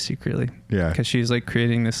did too secretly. Yeah, because she's like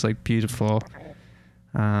creating this like beautiful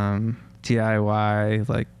DIY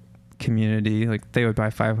like community. Like they would buy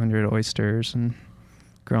 500 oysters and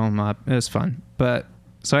grill them up. It was fun. But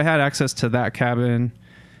so I had access to that cabin,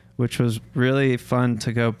 which was really fun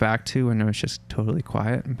to go back to when it was just totally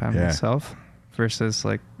quiet and by myself, versus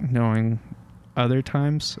like knowing other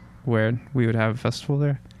times where we would have a festival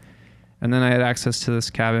there. And then I had access to this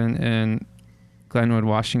cabin in Glenwood,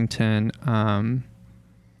 Washington,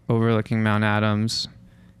 overlooking Mount Adams,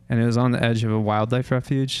 and it was on the edge of a wildlife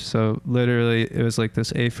refuge. So literally it was like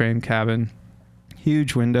this A-frame cabin,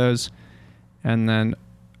 huge windows, and then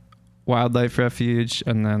wildlife refuge,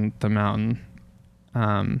 and then the mountain.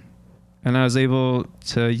 And I was able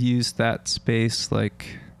to use that space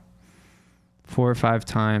like 4 or 5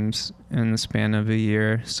 times in the span of a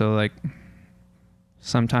year. So like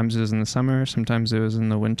sometimes it was in the summer, sometimes it was in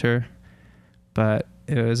the winter, but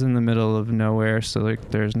it was in the middle of nowhere. So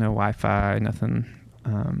like there's no Wi-Fi, nothing.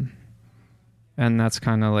 And that's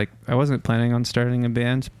kind of like, I wasn't planning on starting a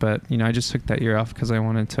band, but you know, I just took that year off because I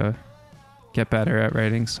wanted to get better at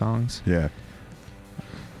writing songs. Yeah.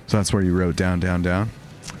 So that's where you wrote Down, Down, Down?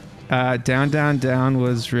 Down, Down, Down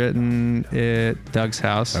was written at Doug's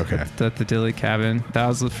house. Okay. At the Dilly cabin. That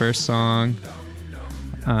was the first song.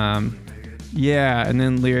 Yeah, and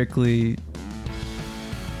then lyrically,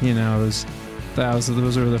 you know, those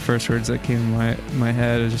were the first words that came in my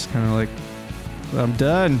head. It was just kind of like, I'm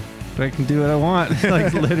done. I can do what I want.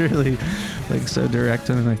 Like literally, like so direct.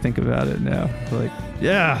 And then I think about it now, like,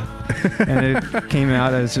 yeah. And it came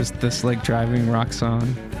out as just this like driving rock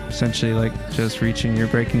song, essentially like just reaching your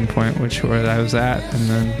breaking point, which where I was at, and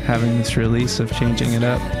then having this release of changing it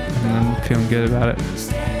up and then feeling good about it.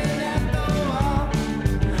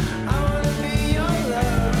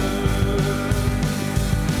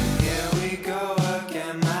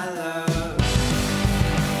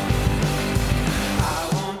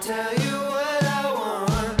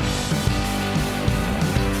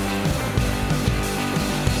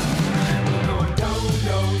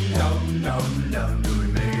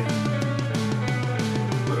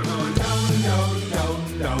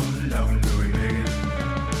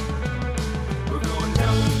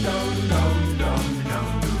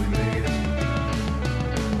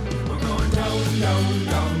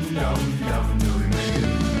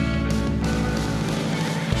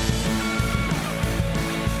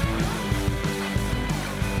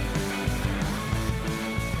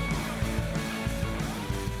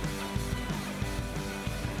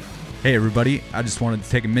 Hey everybody, I just wanted to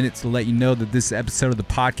take a minute to let you know that this episode of the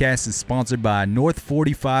podcast is sponsored by North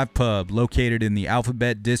 45 Pub, located in the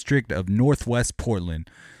Alphabet District of Northwest Portland.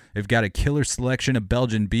 They've got a killer selection of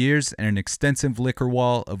Belgian beers and an extensive liquor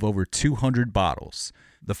wall of over 200 bottles.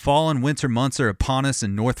 The fall and winter months are upon us,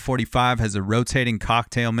 and North 45 has a rotating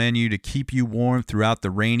cocktail menu to keep you warm throughout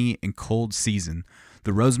the rainy and cold season.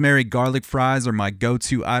 The rosemary garlic fries are my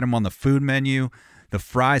go-to item on the food menu. The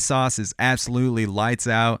fry sauce is absolutely lights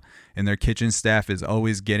out, and their kitchen staff is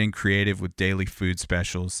always getting creative with daily food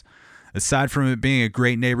specials. Aside from it being a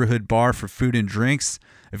great neighborhood bar for food and drinks,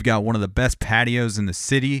 they've got one of the best patios in the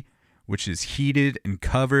city, which is heated and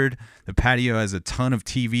covered. The patio has a ton of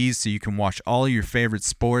TVs so you can watch all of your favorite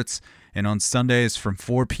sports, and on Sundays from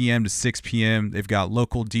 4 p.m. to 6 p.m., they've got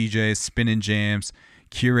local DJs spinning jams,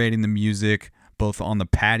 curating the music, both on the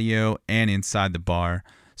patio and inside the bar.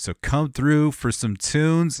 So come through for some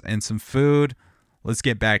tunes and some food. Let's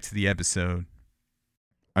get back to the episode.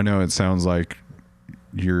 I know it sounds like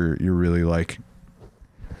you're really like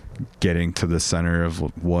getting to the center of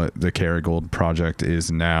what the Kerrygold project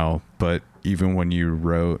is now, but even when you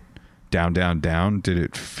wrote Down, Down, Down, did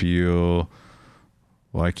it feel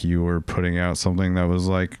like you were putting out something that was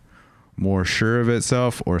like more sure of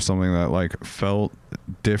itself, or something that like felt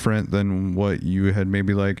different than what you had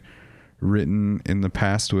maybe like written in the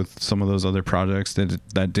past with some of those other projects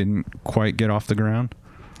that didn't quite get off the ground?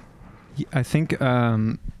 I think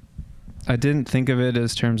I didn't think of it in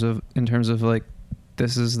terms of like,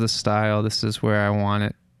 this is the style, this is where I want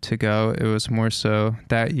it to go. It was more so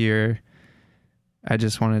that year I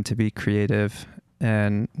just wanted to be creative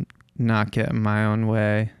and not get in my own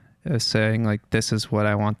way of saying like, this is what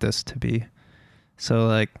I want this to be. So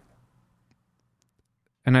like,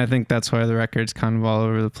 and I think that's why the record's kind of all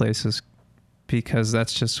over the place, is because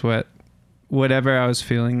that's just whatever I was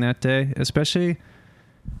feeling that day, especially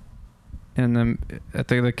at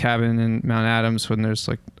the cabin in Mount Adams, when there's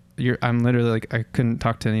like, I'm literally like, I couldn't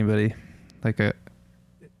talk to anybody. Like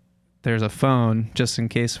there's a phone just in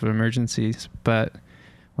case of emergencies, but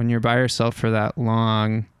when you're by yourself for that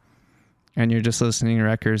long and you're just listening to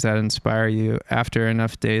records that inspire you after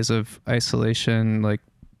enough days of isolation, like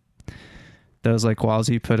those like walls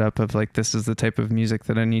you put up of like, this is the type of music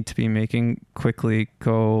that I need to be making, quickly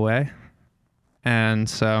go away. And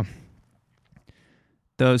so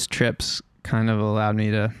those trips kind of allowed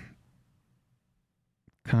me to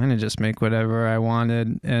kind of just make whatever I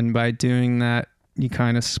wanted. And by doing that, you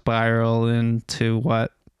kind of spiral into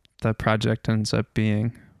what the project ends up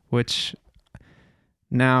being, which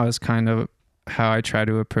now is kind of how I try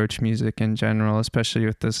to approach music in general, especially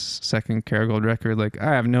with this second Kerrygold record. Like,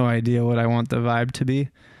 I have no idea what I want the vibe to be,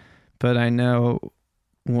 but I know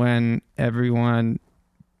when everyone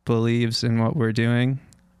believes in what we're doing,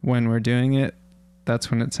 when we're doing it,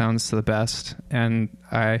 that's when it sounds the best. And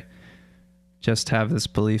I just have this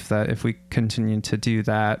belief that if we continue to do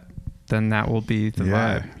that, then that will be the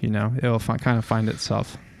vibe, you know, it'll kind of find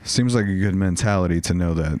itself. Seems like a good mentality to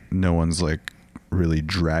know that no one's like really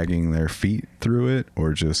dragging their feet through it,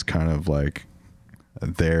 or just kind of like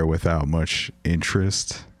there without much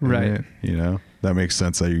interest in it, you know? That makes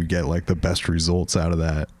sense that you get like the best results out of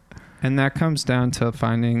that. And that comes down to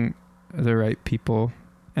finding the right people.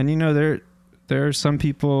 And you know, there are some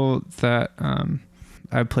people that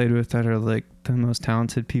I played with that are like the most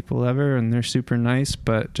talented people ever, and they're super nice,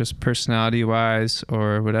 but just personality wise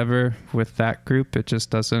or whatever with that group, it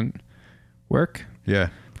just doesn't work. Yeah.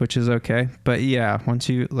 Which is okay. But yeah, once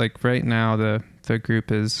you like, right now the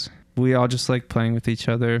group is, we all just like playing with each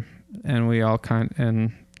other, and we all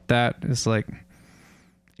and that is like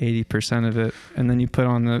 80% of it. And then you put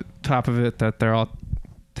on the top of it that they're all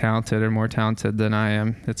talented or more talented than I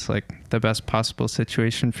am. It's like the best possible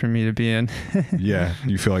situation for me to be in. Yeah.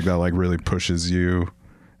 You feel like that like really pushes you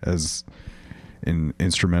as an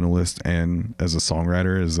instrumentalist and as a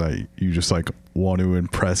songwriter, is that you just like want to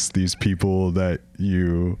impress these people that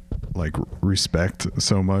you like respect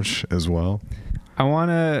so much as well. I want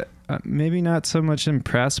to maybe not so much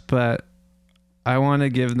impress, but I want to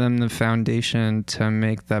give them the foundation to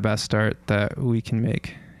make the best art that we can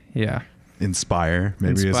make. Yeah. Inspire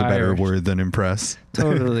maybe is a better word than impress.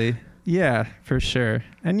 Totally. Yeah, for sure.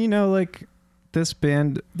 And you know, like this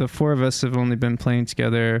band, the four of us have only been playing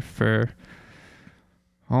together for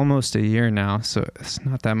almost a year now, so it's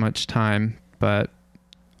not that much time. But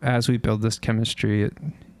as we build this chemistry, it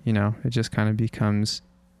just kind of becomes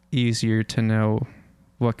easier to know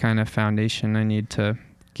what kind of foundation I need to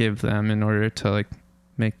give them in order to like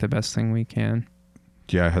make the best thing we can.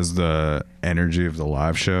 Yeah, has the energy of the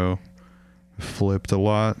live show flipped a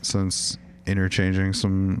lot since interchanging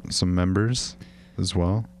some members as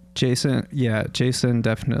well? Jason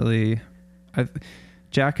definitely.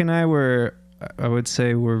 Jack and I would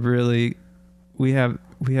say we have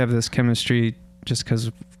this chemistry just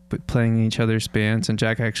because playing in each other's bands, and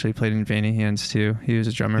Jack actually played in Veiny Hands too. He was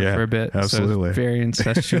a drummer for a bit. Absolutely. So it was very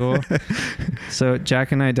incestual. So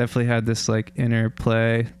Jack and I definitely had this like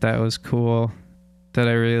interplay that was cool, that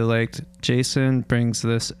I really liked. Jason brings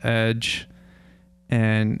this edge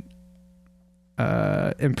and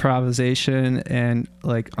improvisation and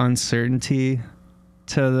like uncertainty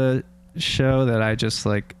to the show that I just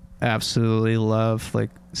like absolutely love. Like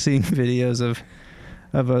seeing videos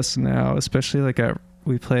of us now, especially like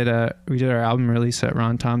we did our album release at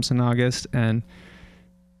Ron Thompson August, and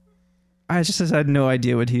I just had no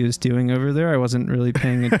idea what he was doing over there. I wasn't really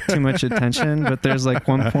paying too much attention, but there's like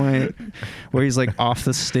one point where he's like off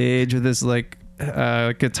the stage with his like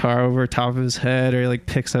guitar over top of his head, or he like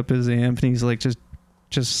picks up his amp and he's like just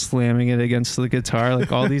slamming it against the guitar,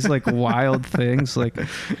 like all these like wild things. Like,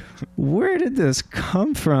 where did this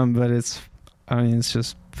come from? But it's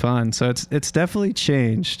just fun. So it's definitely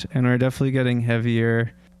changed, and we're definitely getting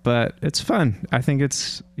heavier, but it's fun. I think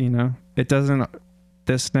it's, it doesn't,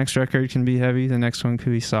 this next record can be heavy, the next one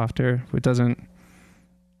could be softer.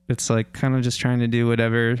 It's like kind of just trying to do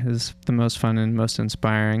whatever is the most fun and most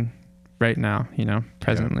inspiring right now,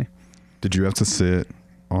 presently. Yeah. Did you have to sit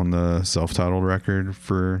on the self-titled record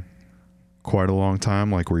for quite a long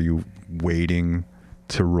time? Like, were you waiting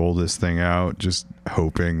to roll this thing out, just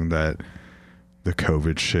hoping that the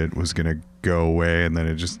COVID shit was going to go away, and then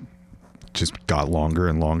it just got longer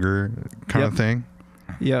and longer kind of thing?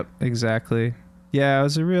 Yep, exactly. Yeah, it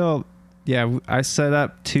was I set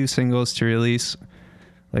up 2 singles to release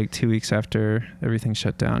like 2 weeks after everything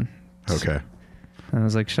shut down. Okay. And I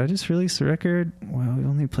was like, should I just release the record? Well, we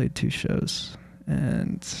only played 2 shows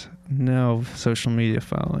and no social media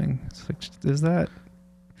following. It's like, is that...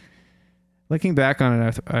 Looking back on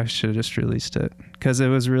it, I should have just released it, because it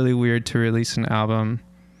was really weird to release an album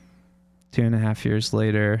 2.5 years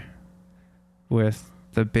later with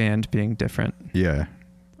the band being different. Yeah.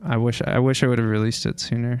 I wish I would have released it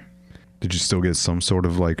sooner. Did you still get some sort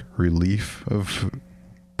of like relief of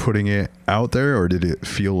putting it out there, or did it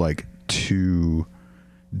feel like too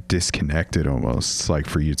disconnected almost, like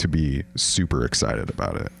for you to be super excited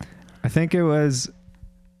about it? I think I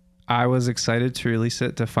was excited to release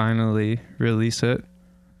it, to finally release it,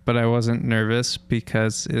 but I wasn't nervous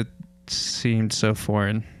because it seemed so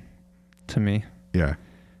foreign to me. Yeah.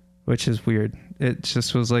 Which is weird. It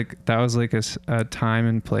just was like, that was like a time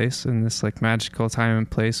and place, and this like magical time and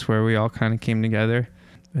place where we all kind of came together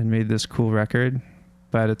and made this cool record.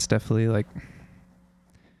 But it's definitely like,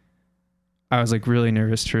 I was like really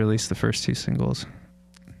nervous to release the first 2 singles.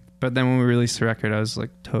 But then when we released the record, I was like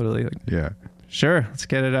totally like, yeah, sure, let's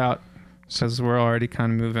get it out, because we're already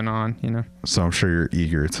kind of moving on, So I'm sure you're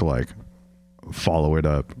eager to like follow it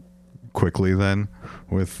up quickly then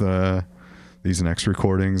with these next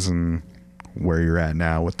recordings and where you're at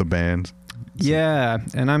now with the band. Yeah,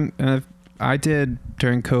 and I did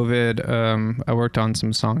during COVID. I worked on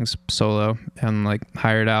some songs solo and like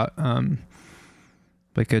hired out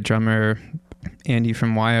like a drummer, Andy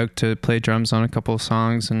from Wyoke, to play drums on a couple of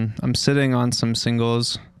songs, and I'm sitting on some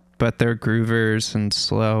singles, but they're groovers and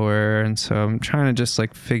slower, and so I'm trying to just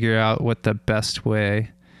like figure out what the best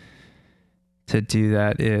way to do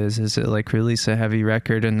that is. Is it like release a heavy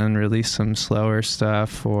record and then release some slower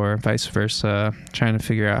stuff, or vice versa? Trying to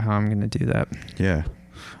figure out how I'm going to do that. Yeah.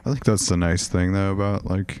 I think that's the nice thing though about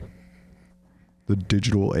like the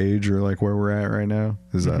digital age, or like where we're at right now,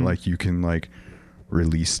 is that like you can like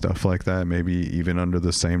release stuff like that, maybe even under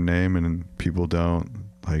the same name, and people don't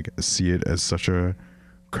like see it as such a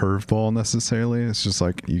curveball necessarily. It's just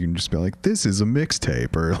like you can just be like, this is a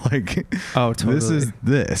mixtape, or like, oh totally, this is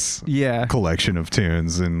this collection of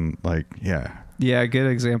tunes, and like a good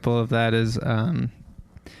example of that is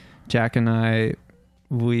Jack and I,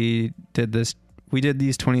 we did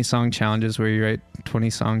these 20 song challenges where you write 20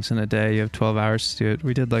 songs in a day. You have 12 hours to do it.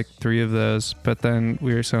 We did like 3 of those, but then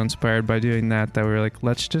we were so inspired by doing that we were like,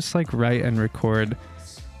 let's just like write and record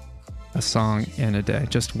a song in a day,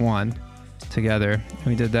 just one, together. And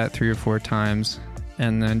we did that 3 or 4 times.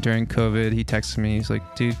 And then during COVID, he texted me, he's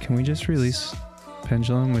like, dude, can we just release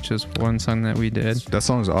Pendulum, which is one song that we did. That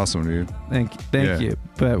song's awesome, dude. Thank you.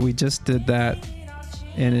 But we just did that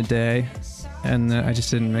in a day, and I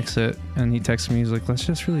just didn't mix it. And he texted me, he's like, let's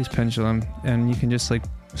just release Pendulum, and you can just like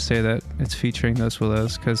say that it's featuring Those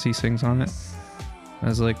Willows because he sings on it. I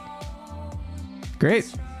was like,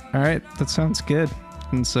 great. All right, that sounds good.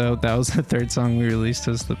 And so that was the third song we released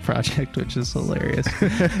as the project, which is hilarious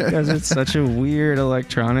because it's such a weird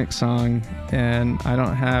electronic song. And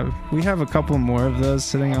we have a couple more of those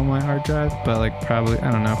sitting on my hard drive, but like probably,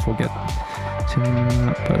 I don't know if we'll get to them or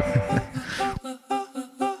not, but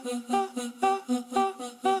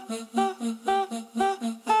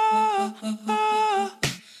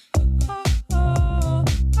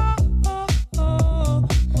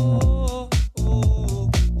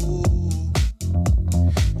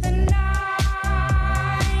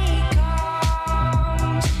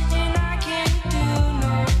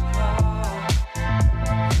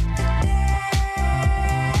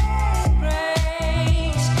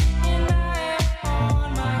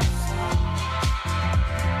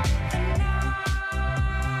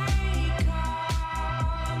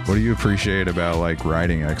What do you appreciate about like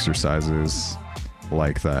writing exercises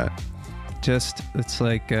like that? just it's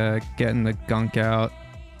like getting the gunk out.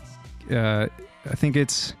 I think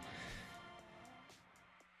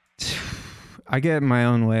I get in my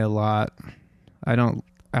own way a lot.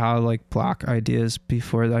 I'll like block ideas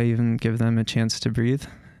before I even give them a chance to breathe.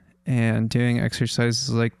 And doing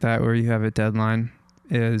exercises like that where you have a deadline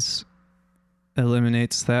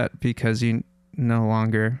eliminates that, because you no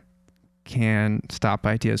longer can stop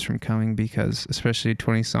ideas from coming, because especially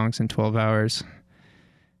 20 songs in 12 hours,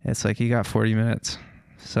 it's like you got 40 minutes.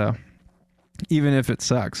 So even if it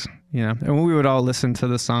sucks, and we would all listen to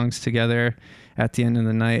the songs together at the end of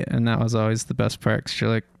the night, and that was always the best part, because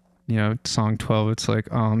you're like, song 12, it's like,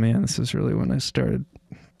 oh man, this is really when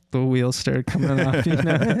the wheels started coming off,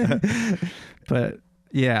 But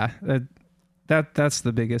yeah, that's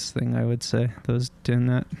the biggest thing I would say, doing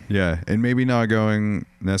that. Yeah, and maybe not going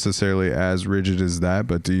necessarily as rigid as that,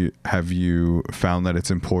 but have you found that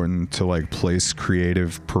it's important to like place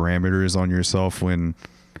creative parameters on yourself when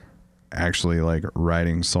actually like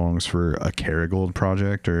writing songs for a Kerrygold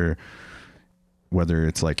project, or whether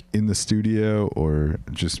it's like in the studio or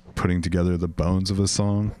just putting together the bones of a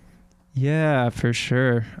song? Yeah, for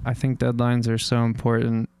sure. I think deadlines are so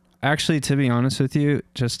important. Actually, to be honest with you,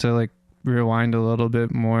 just to like rewind a little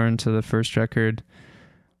bit more into the first record,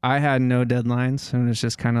 I had no deadlines, and it was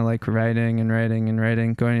just kind of like writing,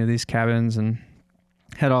 going to these cabins and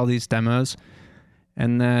had all these demos.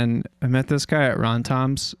 And then I met this guy at Ron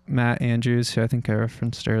Tom's, Matt Andrews, who I think I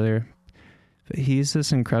referenced earlier. But he's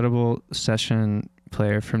this incredible session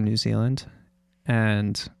player from New Zealand,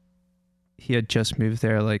 and he had just moved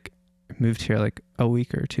here like a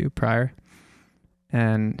week or two prior,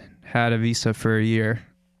 and had a visa for a year.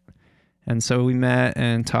 And so we met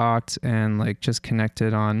and talked and like just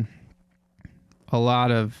connected on a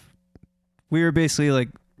lot of, we were basically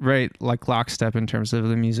like lockstep in terms of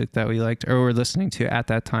the music that we liked or were listening to at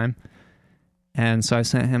that time. And so I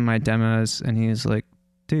sent him my demos, and he was like,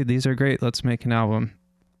 dude, these are great, let's make an album.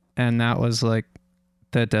 And that was like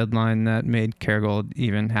the deadline that made Kerrygold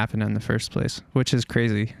even happen in the first place, which is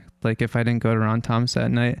crazy. Like if I didn't go to Ron Tom's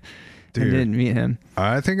that night, dude, and didn't meet him.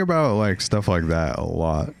 I think about like stuff like that a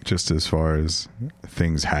lot, just as far as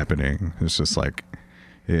things happening. It's just like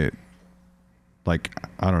I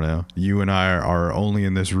don't know, you and I are only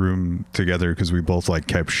in this room together because we both like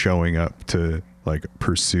kept showing up to like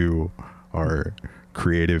pursue our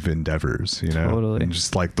creative endeavors, Totally. And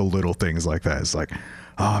just like the little things like that. It's like,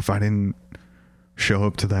 oh, if I didn't show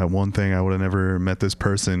up to that one thing, I would have never met this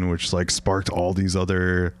person, which like sparked all these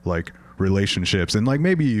other like relationships. And like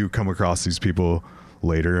maybe you come across these people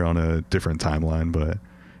later on a different timeline, but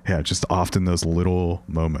yeah, just often those little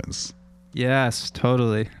moments. Yes,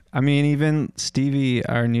 totally. I mean, even Stevie,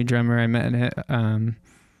 our new drummer,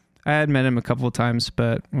 I had met him a couple of times,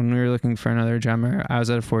 but when we were looking for another drummer, I was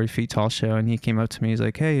at a 40 Feet Tall show, and he came up to me. He's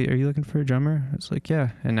like, hey, are you looking for a drummer? I was like,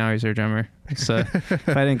 yeah. And now he's our drummer. So if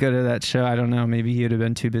I didn't go to that show, I don't know, maybe he would have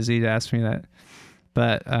been too busy to ask me that.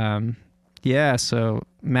 But yeah, so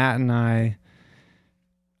Matt and I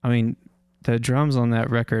mean, the drums on that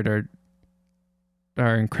record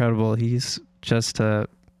are incredible. He's just a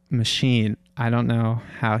machine. I don't know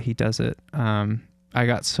how he does it. I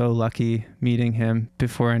got so lucky meeting him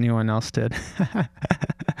before anyone else did.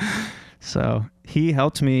 So he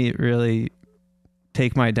helped me really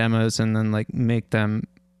take my demos and then like make them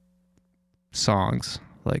songs,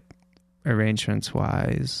 like arrangements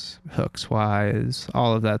wise, hooks wise,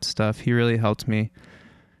 all of that stuff. He really helped me.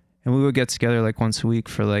 And we would get together like once a week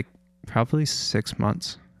for like probably 6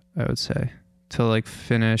 months, I would say, to like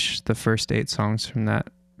finish the first 8 songs from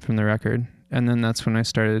the record. And then that's when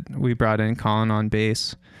we brought in Colin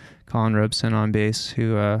Robeson on bass,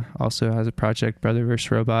 who also has a project, Brother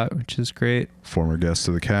vs. Robot, which is great. Former guest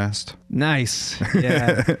of the cast. Nice.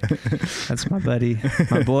 Yeah. That's my buddy,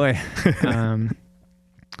 my boy.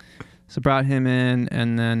 So brought him in,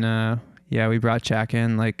 and then, we brought Jack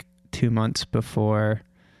in like 2 months before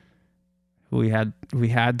we had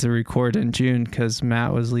to record in June because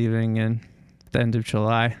Matt was leaving in the end of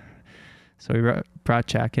July. So we brought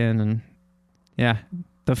Jack in, and yeah.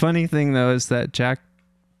 The funny thing though is that Jack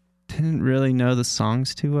didn't really know the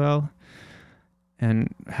songs too well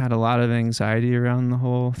and had a lot of anxiety around the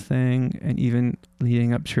whole thing, and even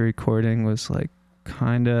leading up to recording was like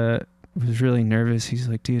was really nervous. He's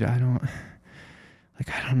like, dude, I don't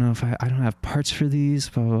know if I don't have parts for these,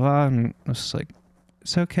 blah blah blah. And I was just like,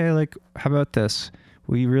 it's okay, like how about this,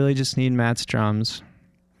 we really just need Matt's drums,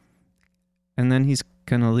 and then he's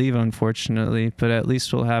gonna leave unfortunately, but at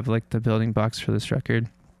least we'll have like the building blocks for this record.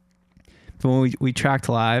 But when we tracked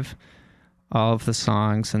live all of the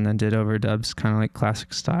songs and then did overdubs, kind of like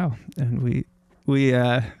classic style. And we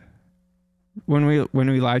when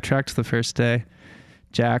we live tracked the first day,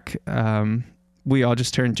 Jack, we all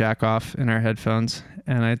just turned Jack off in our headphones,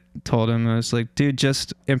 and I told him, I was like, dude,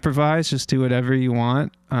 just improvise, just do whatever you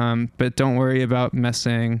want, but don't worry about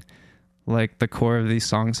messing like the core of these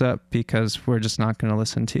songs up, because we're just not going to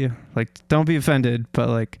listen to you. Like, don't be offended, but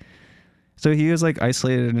like. So he was like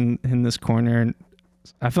isolated in this corner, and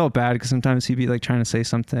I felt bad because sometimes he'd be like trying to say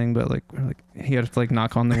something, but like he had to like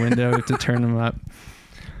knock on the window to turn him up.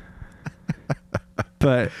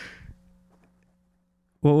 But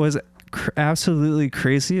what was absolutely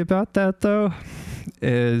crazy about that though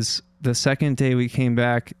is the second day we came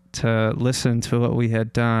back to listen to what we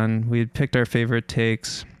had done, we had picked our favorite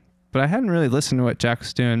takes, but I hadn't really listened to what Jack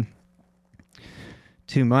was doing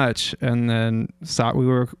too much. And then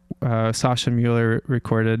Sasha Mueller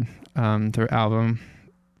recorded their album.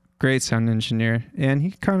 Great sound engineer, and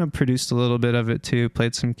he kind of produced a little bit of it too,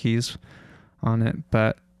 played some keys on it.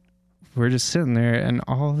 But we're just sitting there, and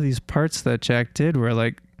all these parts that Jack did were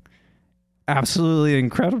like absolutely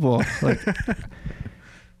incredible. Like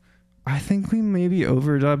I think we maybe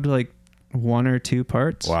overdubbed like 1 or 2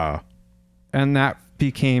 parts. Wow. And that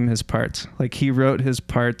became his parts. Like he wrote his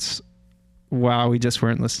parts while we just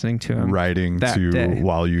weren't listening to him. Writing to day.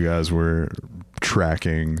 While you guys were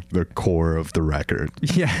tracking the core of the record.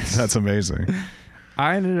 Yes. That's amazing.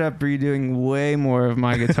 I ended up redoing way more of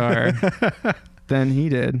my guitar than he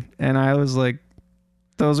did. And I was like,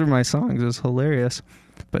 those are my songs. It was hilarious.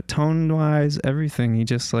 But tone-wise, everything, he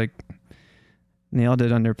just like nailed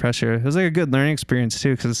it under pressure. It was like a good learning experience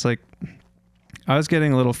too, because it's like, I was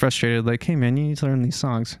getting a little frustrated. Like, hey man, you need to learn these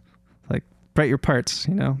songs. Like, write your parts,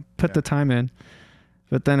 put the time in.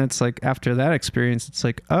 But then it's like, after that experience, it's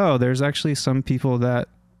like, oh, there's actually some people that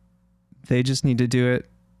they just need to do it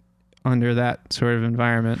under that sort of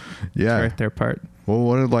environment. Yeah. To write their part.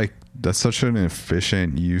 Well, that's such an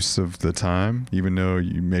efficient use of the time, even though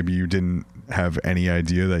you didn't have any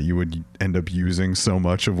idea that you would end up using so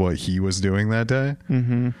much of what he was doing that day,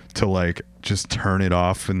 to like just turn it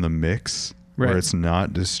off in the mix, where it's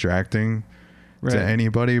not distracting to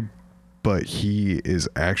anybody, but he is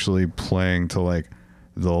actually playing to like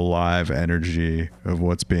the live energy of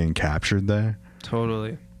what's being captured there.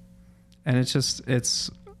 Totally. And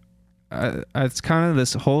it's kind of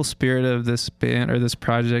this whole spirit of this band or this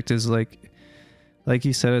project is like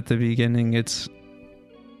you said at the beginning, it's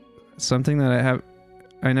something that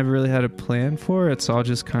I never really had a plan for. It's all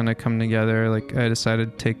just kind of come together. Like I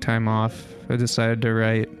decided to take time off. I decided to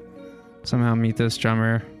write, somehow meet this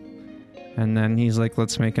drummer, and then he's like,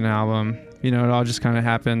 let's make an album. It all just kind of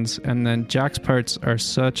happens. And then Jack's parts are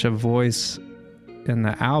such a voice in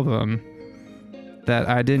the album that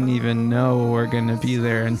I didn't even know were going to be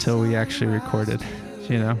there until we actually recorded,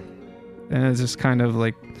 And it's just kind of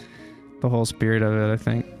like the whole spirit of it, I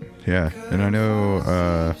think. Yeah. And I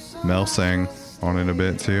know Mel sang on it a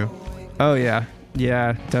bit too. Oh, yeah.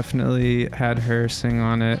 Yeah, definitely had her sing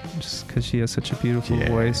on it just because she has such a beautiful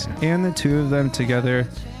voice. And the two of them together,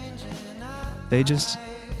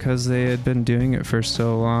 because they had been doing it for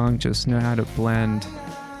so long, just know how to blend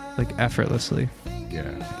like effortlessly. Yeah.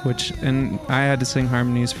 And I had to sing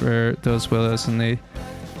harmonies for Those Willows, and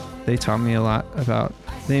they taught me a lot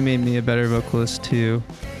they made me a better vocalist too.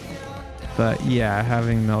 But yeah,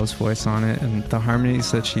 having Mel's voice on it and the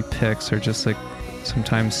harmonies that she picks are just like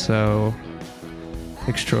sometimes so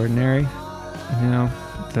extraordinary,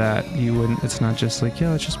 that it's not just like,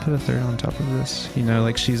 let's just put a third on top of this,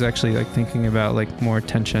 like she's actually like thinking about like more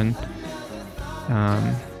tension,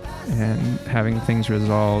 and having things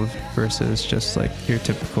resolved versus just like your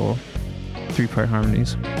typical 3-part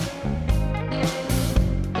harmonies.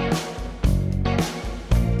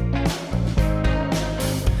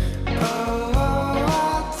 Oh,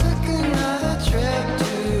 I took another trip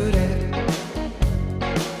today.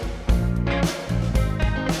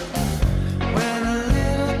 Went a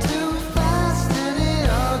little too fast and it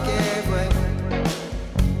all gave way.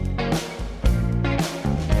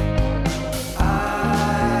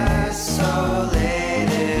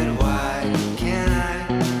 Isolated, why can't I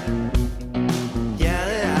yell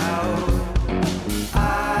it out? I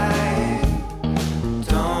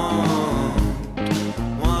don't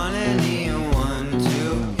want anyone to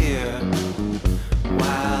hear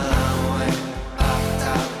while I'm way up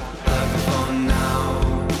top of the phone now.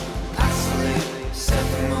 Isolate, set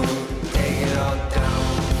the mood, take it all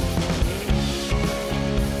down.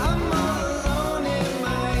 I'm all alone in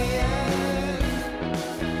my head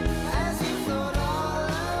as you float all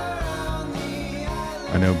around the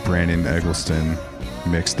island. I know Brandon Eggleston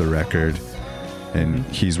mixed the record, and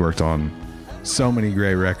he's worked on so many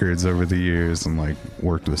great records over the years and like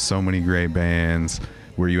worked with so many great bands.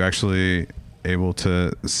 Were you actually able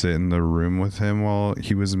to sit in the room with him while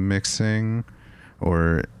he was mixing,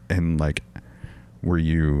 and like were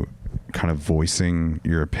you kind of voicing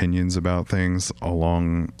your opinions about things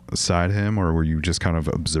alongside him, or were you just kind of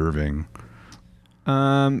observing?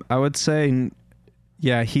 I would say,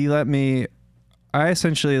 yeah, he let me. I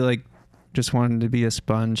essentially like just wanted to be a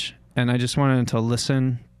sponge, and I just wanted to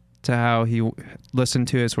listen to how he listened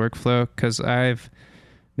to his workflow, because I've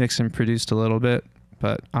mixed and produced a little bit,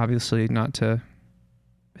 but obviously not to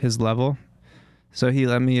his level. So he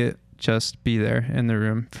let me just be there in the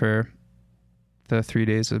room for the 3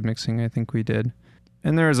 days of mixing I think we did.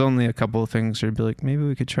 And there was only a couple of things where I'd be like, maybe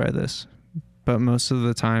we could try this. But most of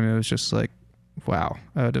the time it was just like, wow,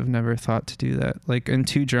 I would have never thought to do that. Like in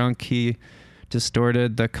Too Drunk, he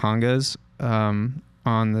distorted the congas on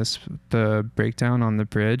the breakdown on the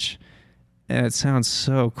bridge. And it sounds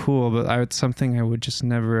so cool, but it's something I would just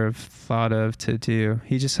never have thought of to do.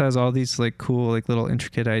 He just has all these like cool, like little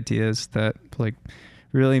intricate ideas that like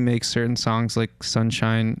really make certain songs like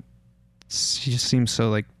Sunshine just seem so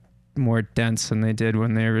like more dense than they did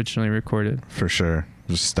when they originally recorded. For sure.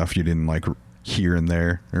 Just stuff you didn't like here and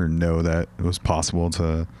there or know that it was possible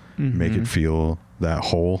to make it feel that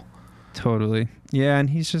whole. Totally. Yeah, and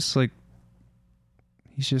he's just a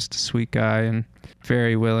sweet guy and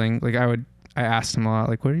very willing. Like I asked him a lot,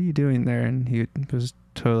 like, what are you doing there? And he was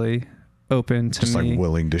totally open to just me. Like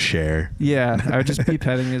willing to share. Yeah, I would just be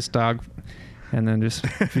petting his dog and then just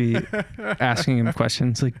be asking him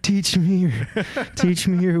questions like, teach me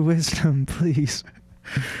your wisdom, please.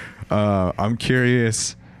 I'm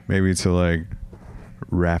curious, maybe to like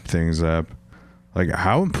wrap things up, like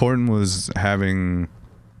how important was having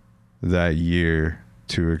that year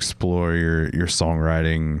to explore your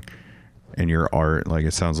songwriting and your art? Like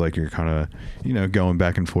it sounds like you're kind of, going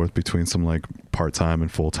back and forth between some like part-time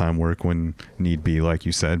and full-time work when need be, like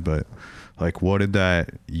you said, but like what did that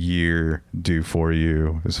year do for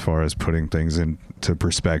you as far as putting things into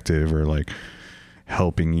perspective or like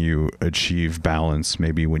helping you achieve balance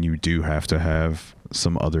maybe when you do have to have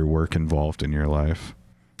some other work involved in your life?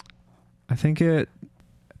 I think it's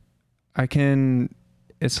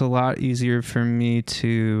a lot easier for me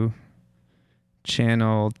to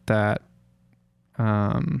channel that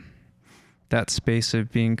space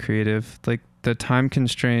of being creative. Like the time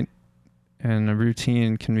constraint and a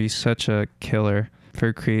routine can be such a killer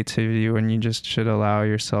for creativity when you just should allow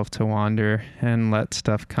yourself to wander and let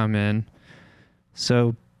stuff come in.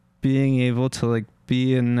 So being able to like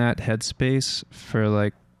be in that headspace for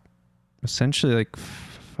like essentially like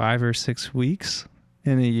 5 or 6 weeks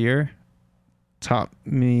in a year taught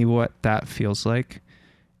me what that feels like.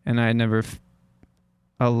 And I never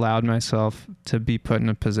allowed myself to be put in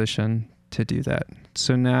a position to do that.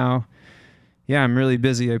 So now, yeah, I'm really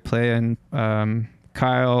busy. I play in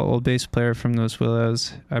Kyle, old bass player from Those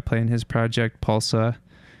Willows. I play in his project, Pulsa.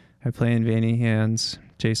 I play in Veiny Hands,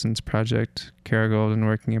 Jason's project, Kerrigold, and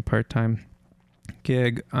working a part-time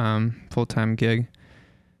gig, full-time gig.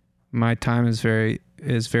 My time is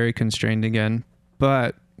very constrained again.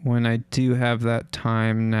 But when I do have that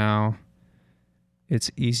time now, it's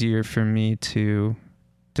easier for me to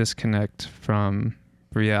disconnect from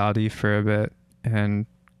reality for a bit and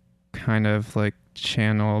kind of like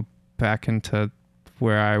channel back into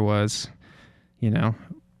where I was,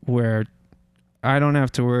 where I don't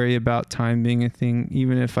have to worry about time being a thing,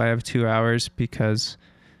 even if I have 2 hours, because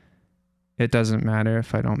it doesn't matter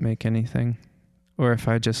if I don't make anything or if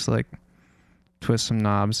I just like twist some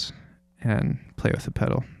knobs and play with a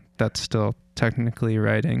pedal. That's still technically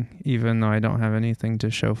writing, even though I don't have anything to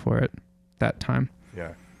show for it. that time.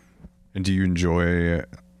 Yeah. And do you enjoy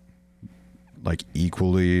like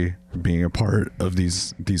equally being a part of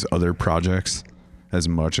these other projects as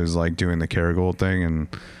much as like doing the Kerrygold thing and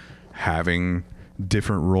having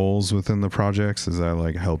different roles within the projects? Does that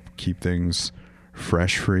like help keep things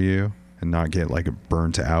fresh for you and not get like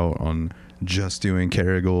burnt out on just doing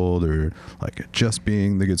Kerrygold or like just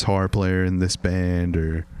being the guitar player in this band?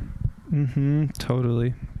 Or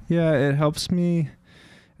Totally. Yeah, it helps me.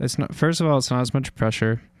 It's not, first of all, it's not as much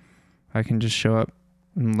pressure. I can just show up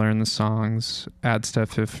and learn the songs, add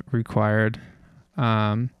stuff if required.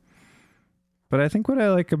 But I think what I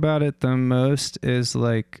like about it the most is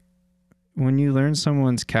like when you learn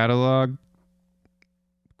someone's catalog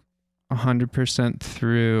 100%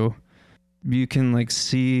 through, you can like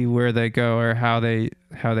see where they go or how they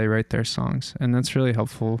write their songs, and that's really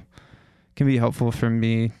helpful. Can be helpful for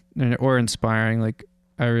me or inspiring. Like,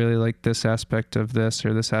 I really like this aspect of this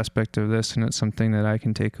or this aspect of this, and it's something that I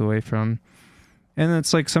can take away from. And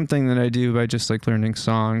it's like something that I do by just like learning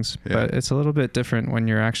songs, but it's a little bit different when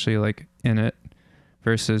you're actually like in it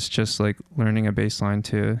versus just like learning a bass line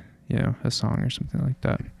to, you know, a song or something like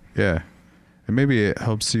that. Yeah. And maybe it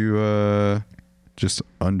helps you just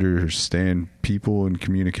understand people and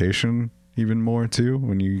communication even more too,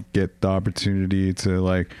 when you get the opportunity to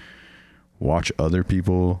like watch other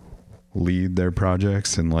people lead their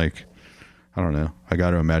projects. And like, I don't know, I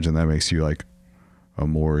got to imagine that makes you like a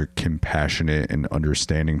more compassionate and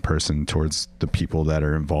understanding person towards the people that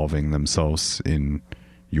are involving themselves in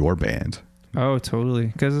your band. Oh, totally.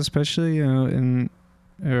 Because especially, you know, in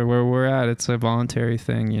where we're at, it's a voluntary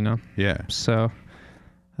thing, you know? Yeah. So,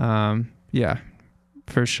 yeah,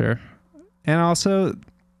 for sure. And also,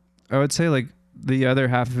 I would say like the other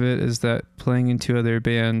half of it is that playing in two other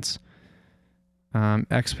bands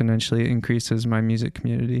exponentially increases my music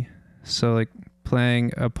community. So like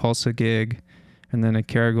playing a Pulsa gig and then a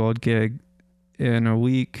Kerrygold gig in a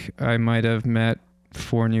week, I might have met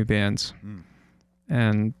 4 new bands.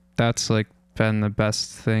 And that's like been the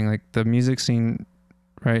best thing. Like the music scene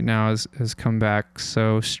right now has come back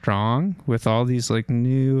so strong with all these like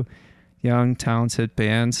new, young, talented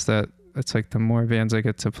bands that it's like the more bands I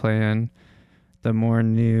get to play in, the more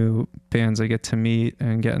new bands I get to meet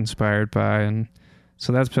and get inspired by. And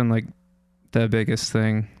so that's been like the biggest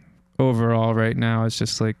thing overall right now, is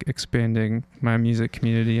just like expanding my music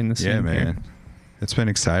community in the scene. Yeah, man. Here. It's been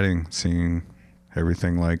exciting seeing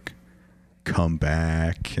everything like come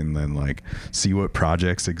back and then like see what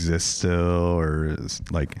projects exist still, or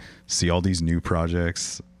like see all these new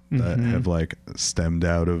projects that have like stemmed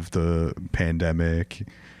out of the pandemic.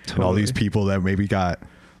 Totally. And all these people that maybe got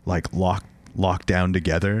like locked down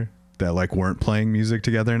together that like weren't playing music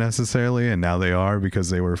together necessarily, and now they are because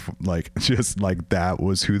they were like just like that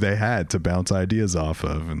was who they had to bounce ideas off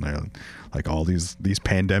of. And they're like all these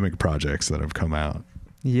pandemic projects that have come out.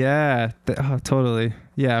 Yeah, totally.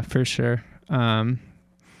 Yeah, for sure. Yeah,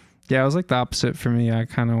 it was like the opposite for me. I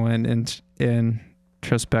kind of went in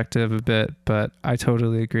introspective a bit, but I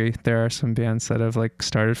totally agree. There are some bands that have like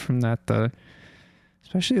started from that,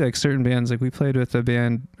 especially like certain bands. Like we played with a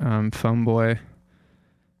band, Phone Boy,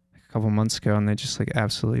 a couple months ago, and they just like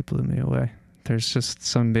absolutely blew me away. There's just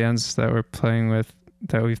some bands that we've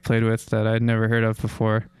played with that I'd never heard of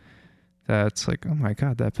before. That's like, oh my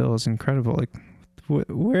God, that bill is incredible. Like,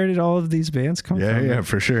 where did all of these bands come from? Yeah,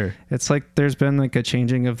 for sure. It's like there's been like a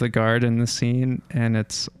changing of the guard in the scene, and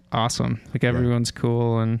it's awesome. Like everyone's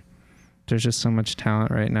cool, and there's just so much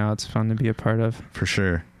talent right now. It's fun to be a part of. For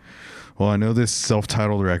sure. Well, I know this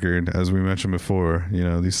self-titled record, as we mentioned before, you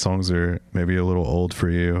know, these songs are maybe a little old for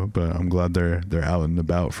you, but I'm glad they're out and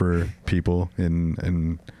about for people,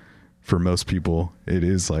 and for most people it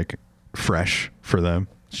is like fresh for them.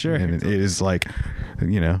 Sure. And it is like,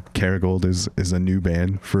 you know, Kerrygold is a new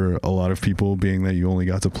band for a lot of people, being that you only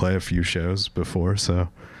got to play a few shows before. So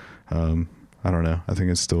I don't know. I think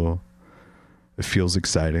it feels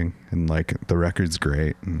exciting, and like the record's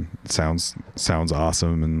great and it sounds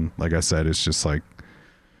awesome. And like I said, it's just like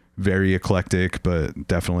very eclectic, but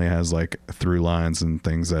definitely has like through lines and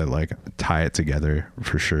things that like tie it together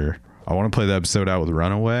for sure. I want to play the episode out with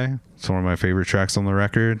Runaway. It's one of my favorite tracks on the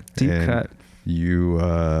record. Deep and cut. You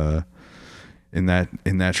in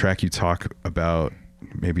that track you talk about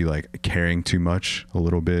maybe like caring too much a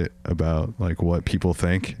little bit about like what people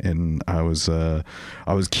think, and I was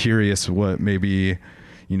curious what maybe,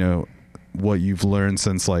 you know, what you've learned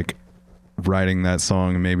since like writing that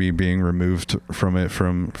song and maybe being removed from it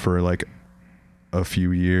for like a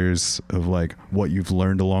few years of like what you've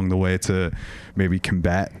learned along the way to maybe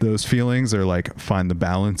combat those feelings, or like find the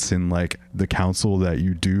balance in like the counsel that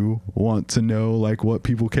you do want to know, like what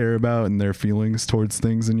people care about and their feelings towards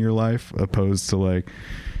things in your life, opposed to like,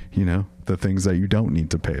 you know, the things that you don't need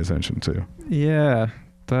to pay attention to? Yeah,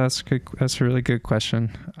 that's good. That's a really good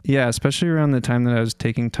question. Yeah, especially around the time that I was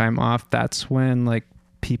taking time off, that's when like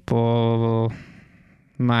people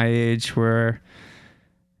my age were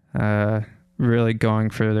really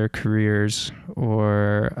going for their careers,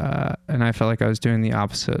 or and I felt like I was doing the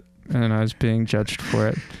opposite and I was being judged for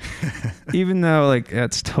it. Even though like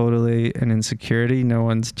that's totally an insecurity, no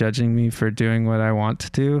one's judging me for doing what I want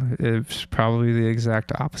to do. It's probably the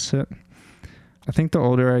exact opposite. I think the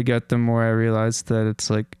older I get, the more I realize that it's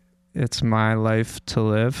like it's my life to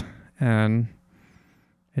live, and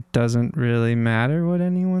it doesn't really matter what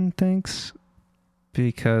anyone thinks,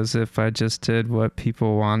 because if I just did what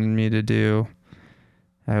people wanted me to do,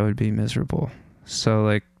 I would be miserable. So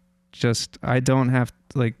like, just, I don't have,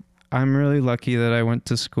 like, I'm really lucky that I went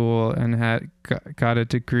to school and got a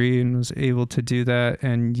degree and was able to do that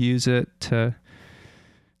and use it to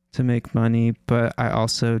make money. But I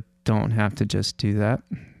also don't have to just do that.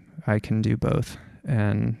 I can do both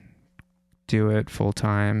and do it full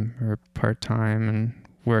time or part time and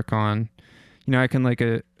work on, you know, I can like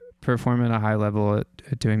perform at a high level at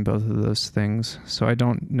doing both of those things. So I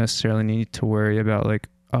don't necessarily need to worry about like,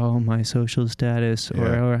 oh, my social status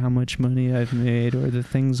or how much money I've made or the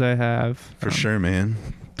things I have. For sure, man.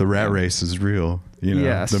 The rat race is real. You know,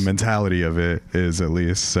 yes. The mentality of it is, at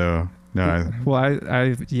least. So no,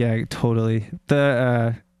 I yeah, totally.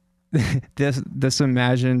 The this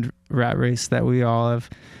imagined rat race that we all have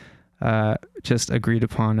just agreed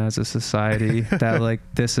upon as a society, that like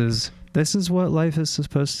this is what life is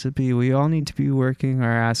supposed to be. We all need to be working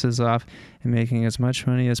our asses off and making as much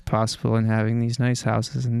money as possible and having these nice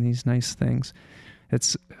houses and these nice things.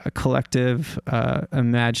 It's a collective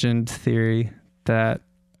imagined theory that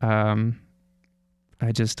I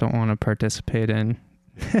just don't want to participate in.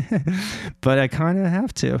 But I kind of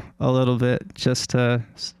have to a little bit just to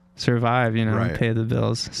survive, you know, right. And pay the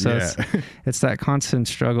bills. So yeah. it's that constant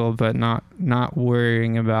struggle, but not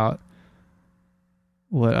worrying about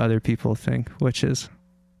what other people think, which is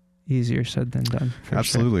easier said than done.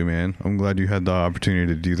 Absolutely, sure. Man. I'm glad you had the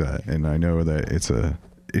opportunity to do that. And I know that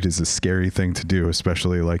it is a scary thing to do,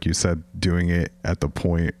 especially like you said, doing it at the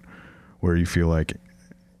point where you feel like,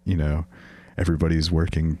 you know, everybody's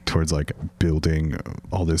working towards like building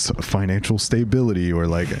all this financial stability, or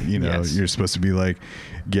like, you know, yes. You're supposed to be like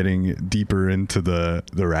getting deeper into the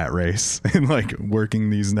rat race and like working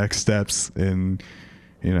these next steps. And,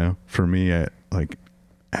 you know, for me at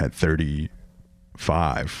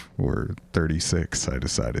 35 or 36, I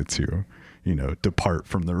decided to, you know, depart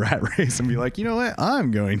from the rat race and be like, you know what,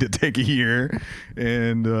 I'm going to take a year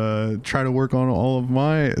and try to work on all of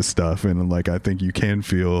my stuff. And like, I think you can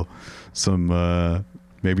feel some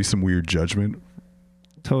maybe some weird judgment,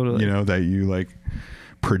 totally, you know, that you like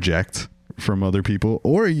project from other people,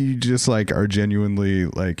 or you just like are genuinely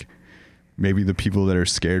like, maybe the people that are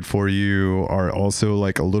scared for you are also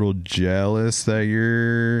like a little jealous that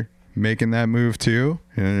you're making that move too.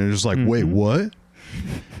 And they're just like, wait, what?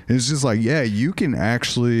 It's just like, yeah, you can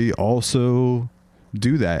actually also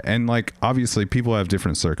do that. And like, obviously people have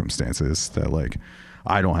different circumstances that like,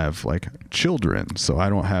 I don't have like children, so I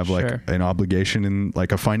don't have like sure. an obligation and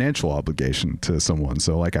like a financial obligation to someone.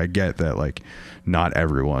 So like, I get that like not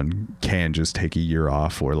everyone can just take a year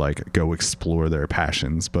off or like go explore their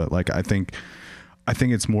passions. But like, I think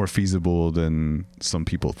it's more feasible than some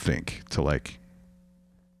people think to like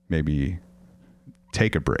maybe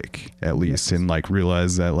take a break at least, yes. And like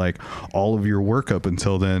realize that like all of your work up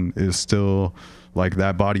until then is still like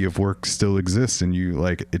that body of work still exists, and you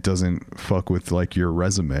like, it doesn't fuck with like your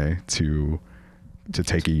resume to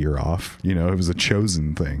take a year off, you know, it was a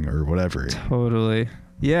chosen thing or whatever. Totally.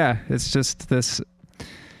 Yeah. It's just this,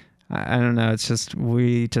 I don't know. It's just,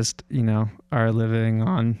 we just, you know, are living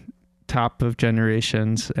on top of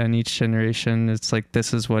generations, and each generation, it's like,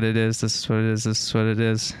 this is what it is. This is what it is. This is what it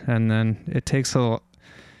is. And then it takes I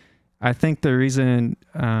think the reason,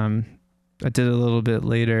 I did it a little bit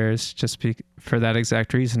later is just for that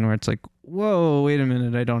exact reason, where it's like, whoa, wait a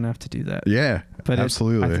minute, I don't have to do that. Yeah, but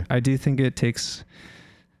absolutely. I do think it takes,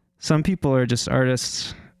 some people are just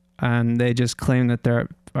artists and they just claim that they're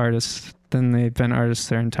artists, then they've been artists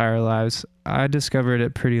their entire lives. I discovered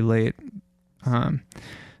it pretty late.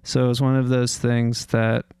 So it was one of those things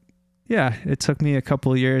that, yeah, it took me a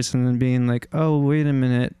couple of years, and then being like, oh, wait a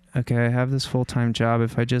minute. Okay, I have this full-time job.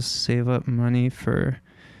 If I just save up money for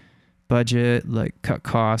budget, like cut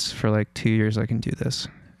costs for like 2 years. I can do this,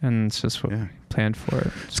 and it's just what Yeah. planned for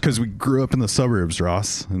it. It's because we grew up in the suburbs,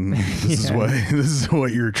 Ross, and this is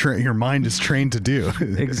what your mind is trained to do.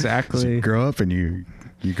 Exactly. So you grow up and you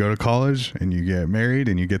go to college and you get married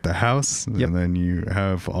and you get the house, Yep. and then you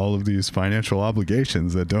have all of these financial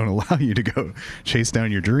obligations that don't allow you to go chase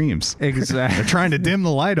down your dreams. Exactly. They're trying to dim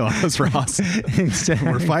the light on us, Ross. Exactly.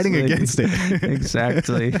 We're fighting against it.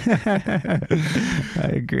 Exactly. I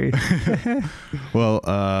agree. Well,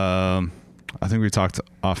 I think we talked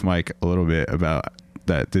off mic a little bit about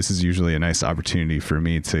that. This is usually a nice opportunity for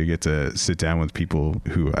me to get to sit down with people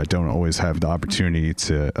who I don't always have the opportunity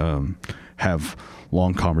to have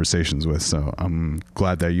long conversations with. So I'm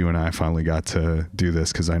glad that you and I finally got to do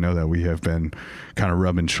this, because I know that we have been kind of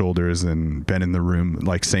rubbing shoulders and been in the room,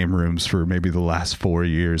 like same rooms, for maybe the last 4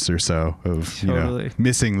 years or so of Totally.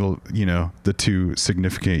 missing the 2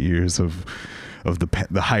 significant years of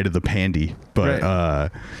the height of the pandy. But Right.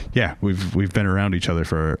 yeah, we've been around each other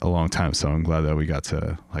for a long time, so I'm glad that we got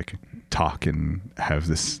to like talk and have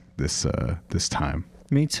this time.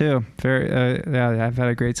 Me too. Very. Yeah, I've had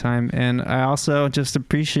a great time, and I also just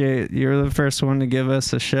appreciate you're the first one to give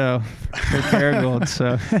us a show for Kerrygold.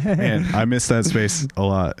 So, And I miss that space a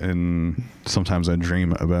lot, and sometimes I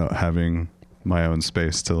dream about having my own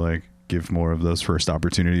space to like give more of those first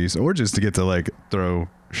opportunities, or just to get to like throw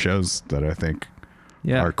shows that I think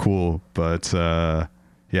yeah, are cool. But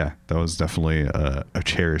yeah, that was definitely a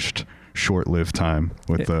cherished short-lived time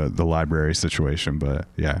with the library situation. But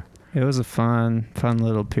yeah, it was a fun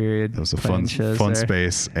little period. it was a playing fun shows there.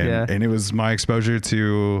 space, and Yeah. and it was my exposure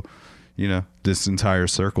to this entire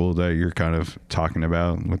circle that you're kind of talking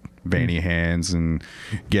about with Vanny Hands, and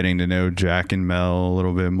getting to know Jack and Mel a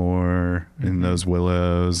little bit more in those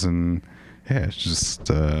Willows. And yeah, it's just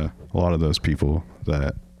a lot of those people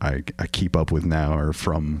that I keep up with now are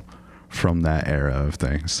from that era of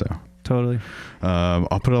things. So Totally.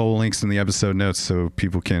 I'll put all the links in the episode notes so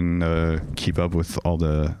people can keep up with all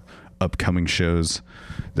the upcoming shows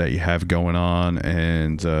that you have going on,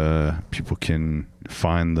 and people can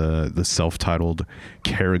find the self-titled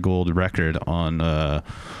Kerrygold record on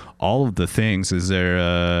all of the things. Is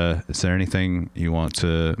there anything you want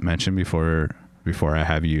to mention before I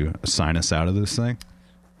have you sign us out of this thing?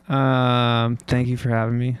 Thank you for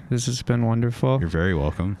having me. This has been wonderful. You're very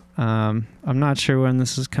welcome. I'm not sure when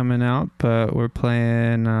this is coming out, but we're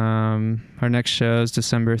playing our next show is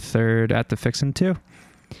December 3rd at the Fixin' 2.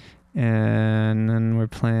 And then we're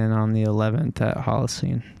playing on the 11th at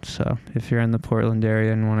Holocene. So if you're in the Portland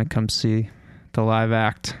area and want to come see the live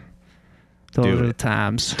act, those Do are it. the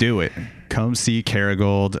times. Do it. Come see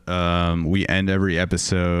Kerrygold. We end every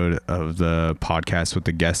episode of the podcast with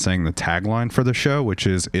the guest saying the tagline for the show, which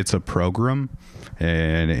is "It's a program,"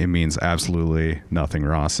 and it means absolutely nothing,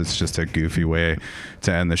 Ross. It's just a goofy way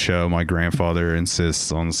to end the show. My grandfather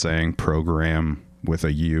insists on saying "program" with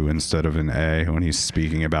a U instead of an A when he's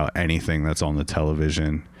speaking about anything that's on the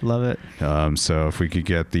television. Love it. So if we could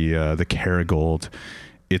get the Kerrygold,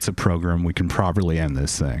 "It's a program," we can properly end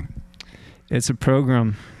this thing. It's a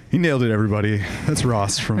program. He nailed it, everybody. That's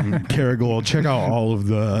Ross from Kerrygold. Check out all of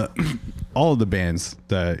the bands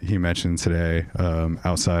that he mentioned today,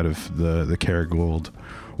 outside of the Kerrygold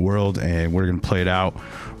world, and we're gonna play it out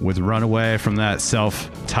with "Runaway" from that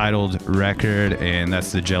self-titled record, and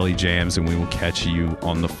that's the Jelly Jams, and we will catch you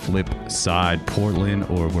on the flip side, Portland,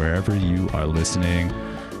 or wherever you are listening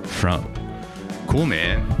from. Cool,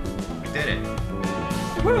 man. We did it.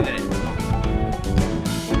 We did it.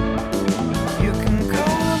 You can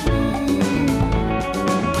call me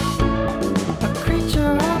a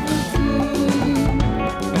creature of routine,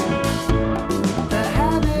 the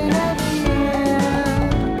habit of the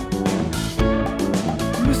end,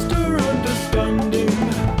 Mr. Understanding.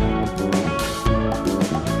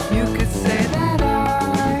 You could say that I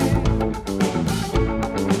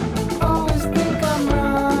always think I'm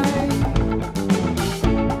right.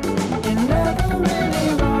 You're never really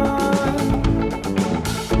wrong.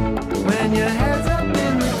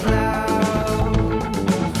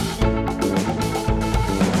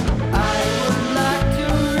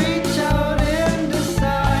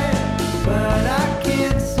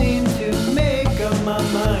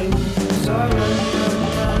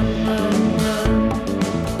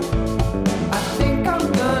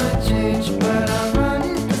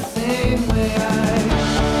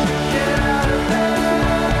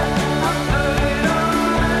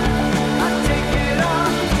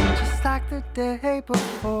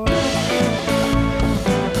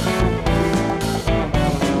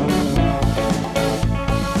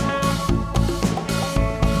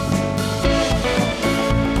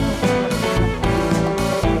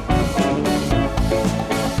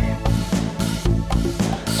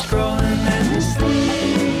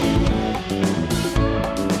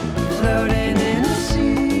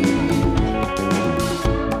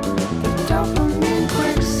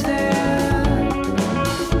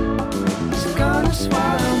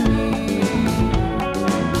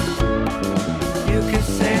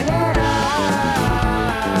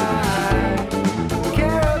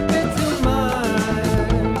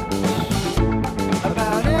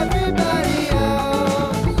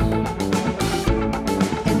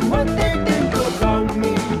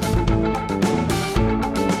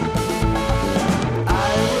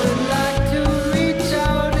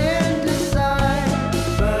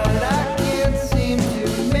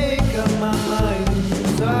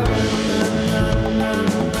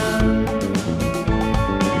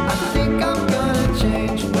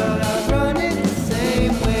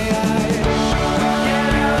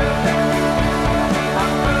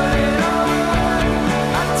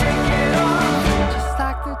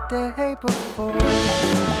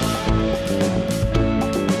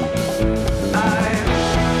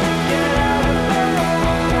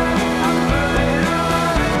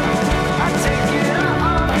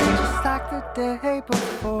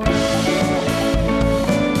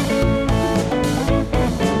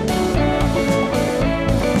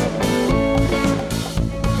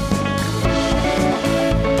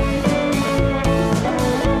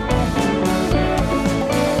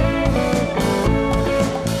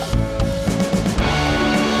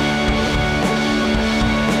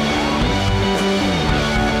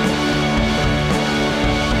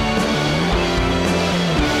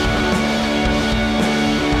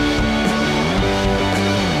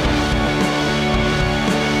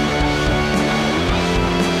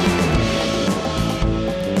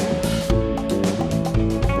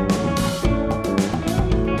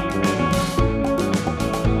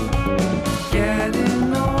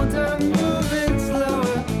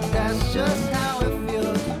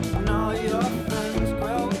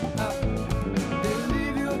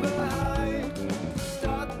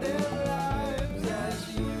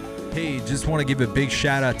 Hey, just want to give a big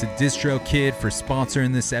shout out to DistroKid for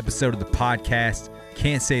sponsoring this episode of the podcast.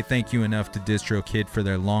 Can't say thank you enough to DistroKid for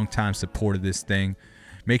their longtime support of this thing.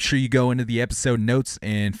 Make sure you go into the episode notes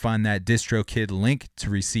and find that DistroKid link to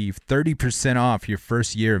receive 30% off your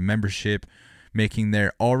first year of membership, making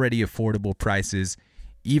their already affordable prices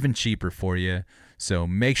even cheaper for you. So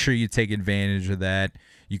make sure you take advantage of that.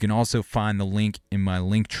 You can also find the link in my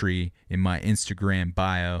link tree in my Instagram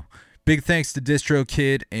bio. Big thanks to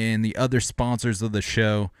DistroKid and the other sponsors of the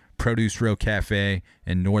show, Produce Row Cafe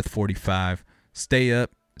and North 45. Stay up,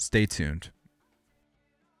 stay tuned.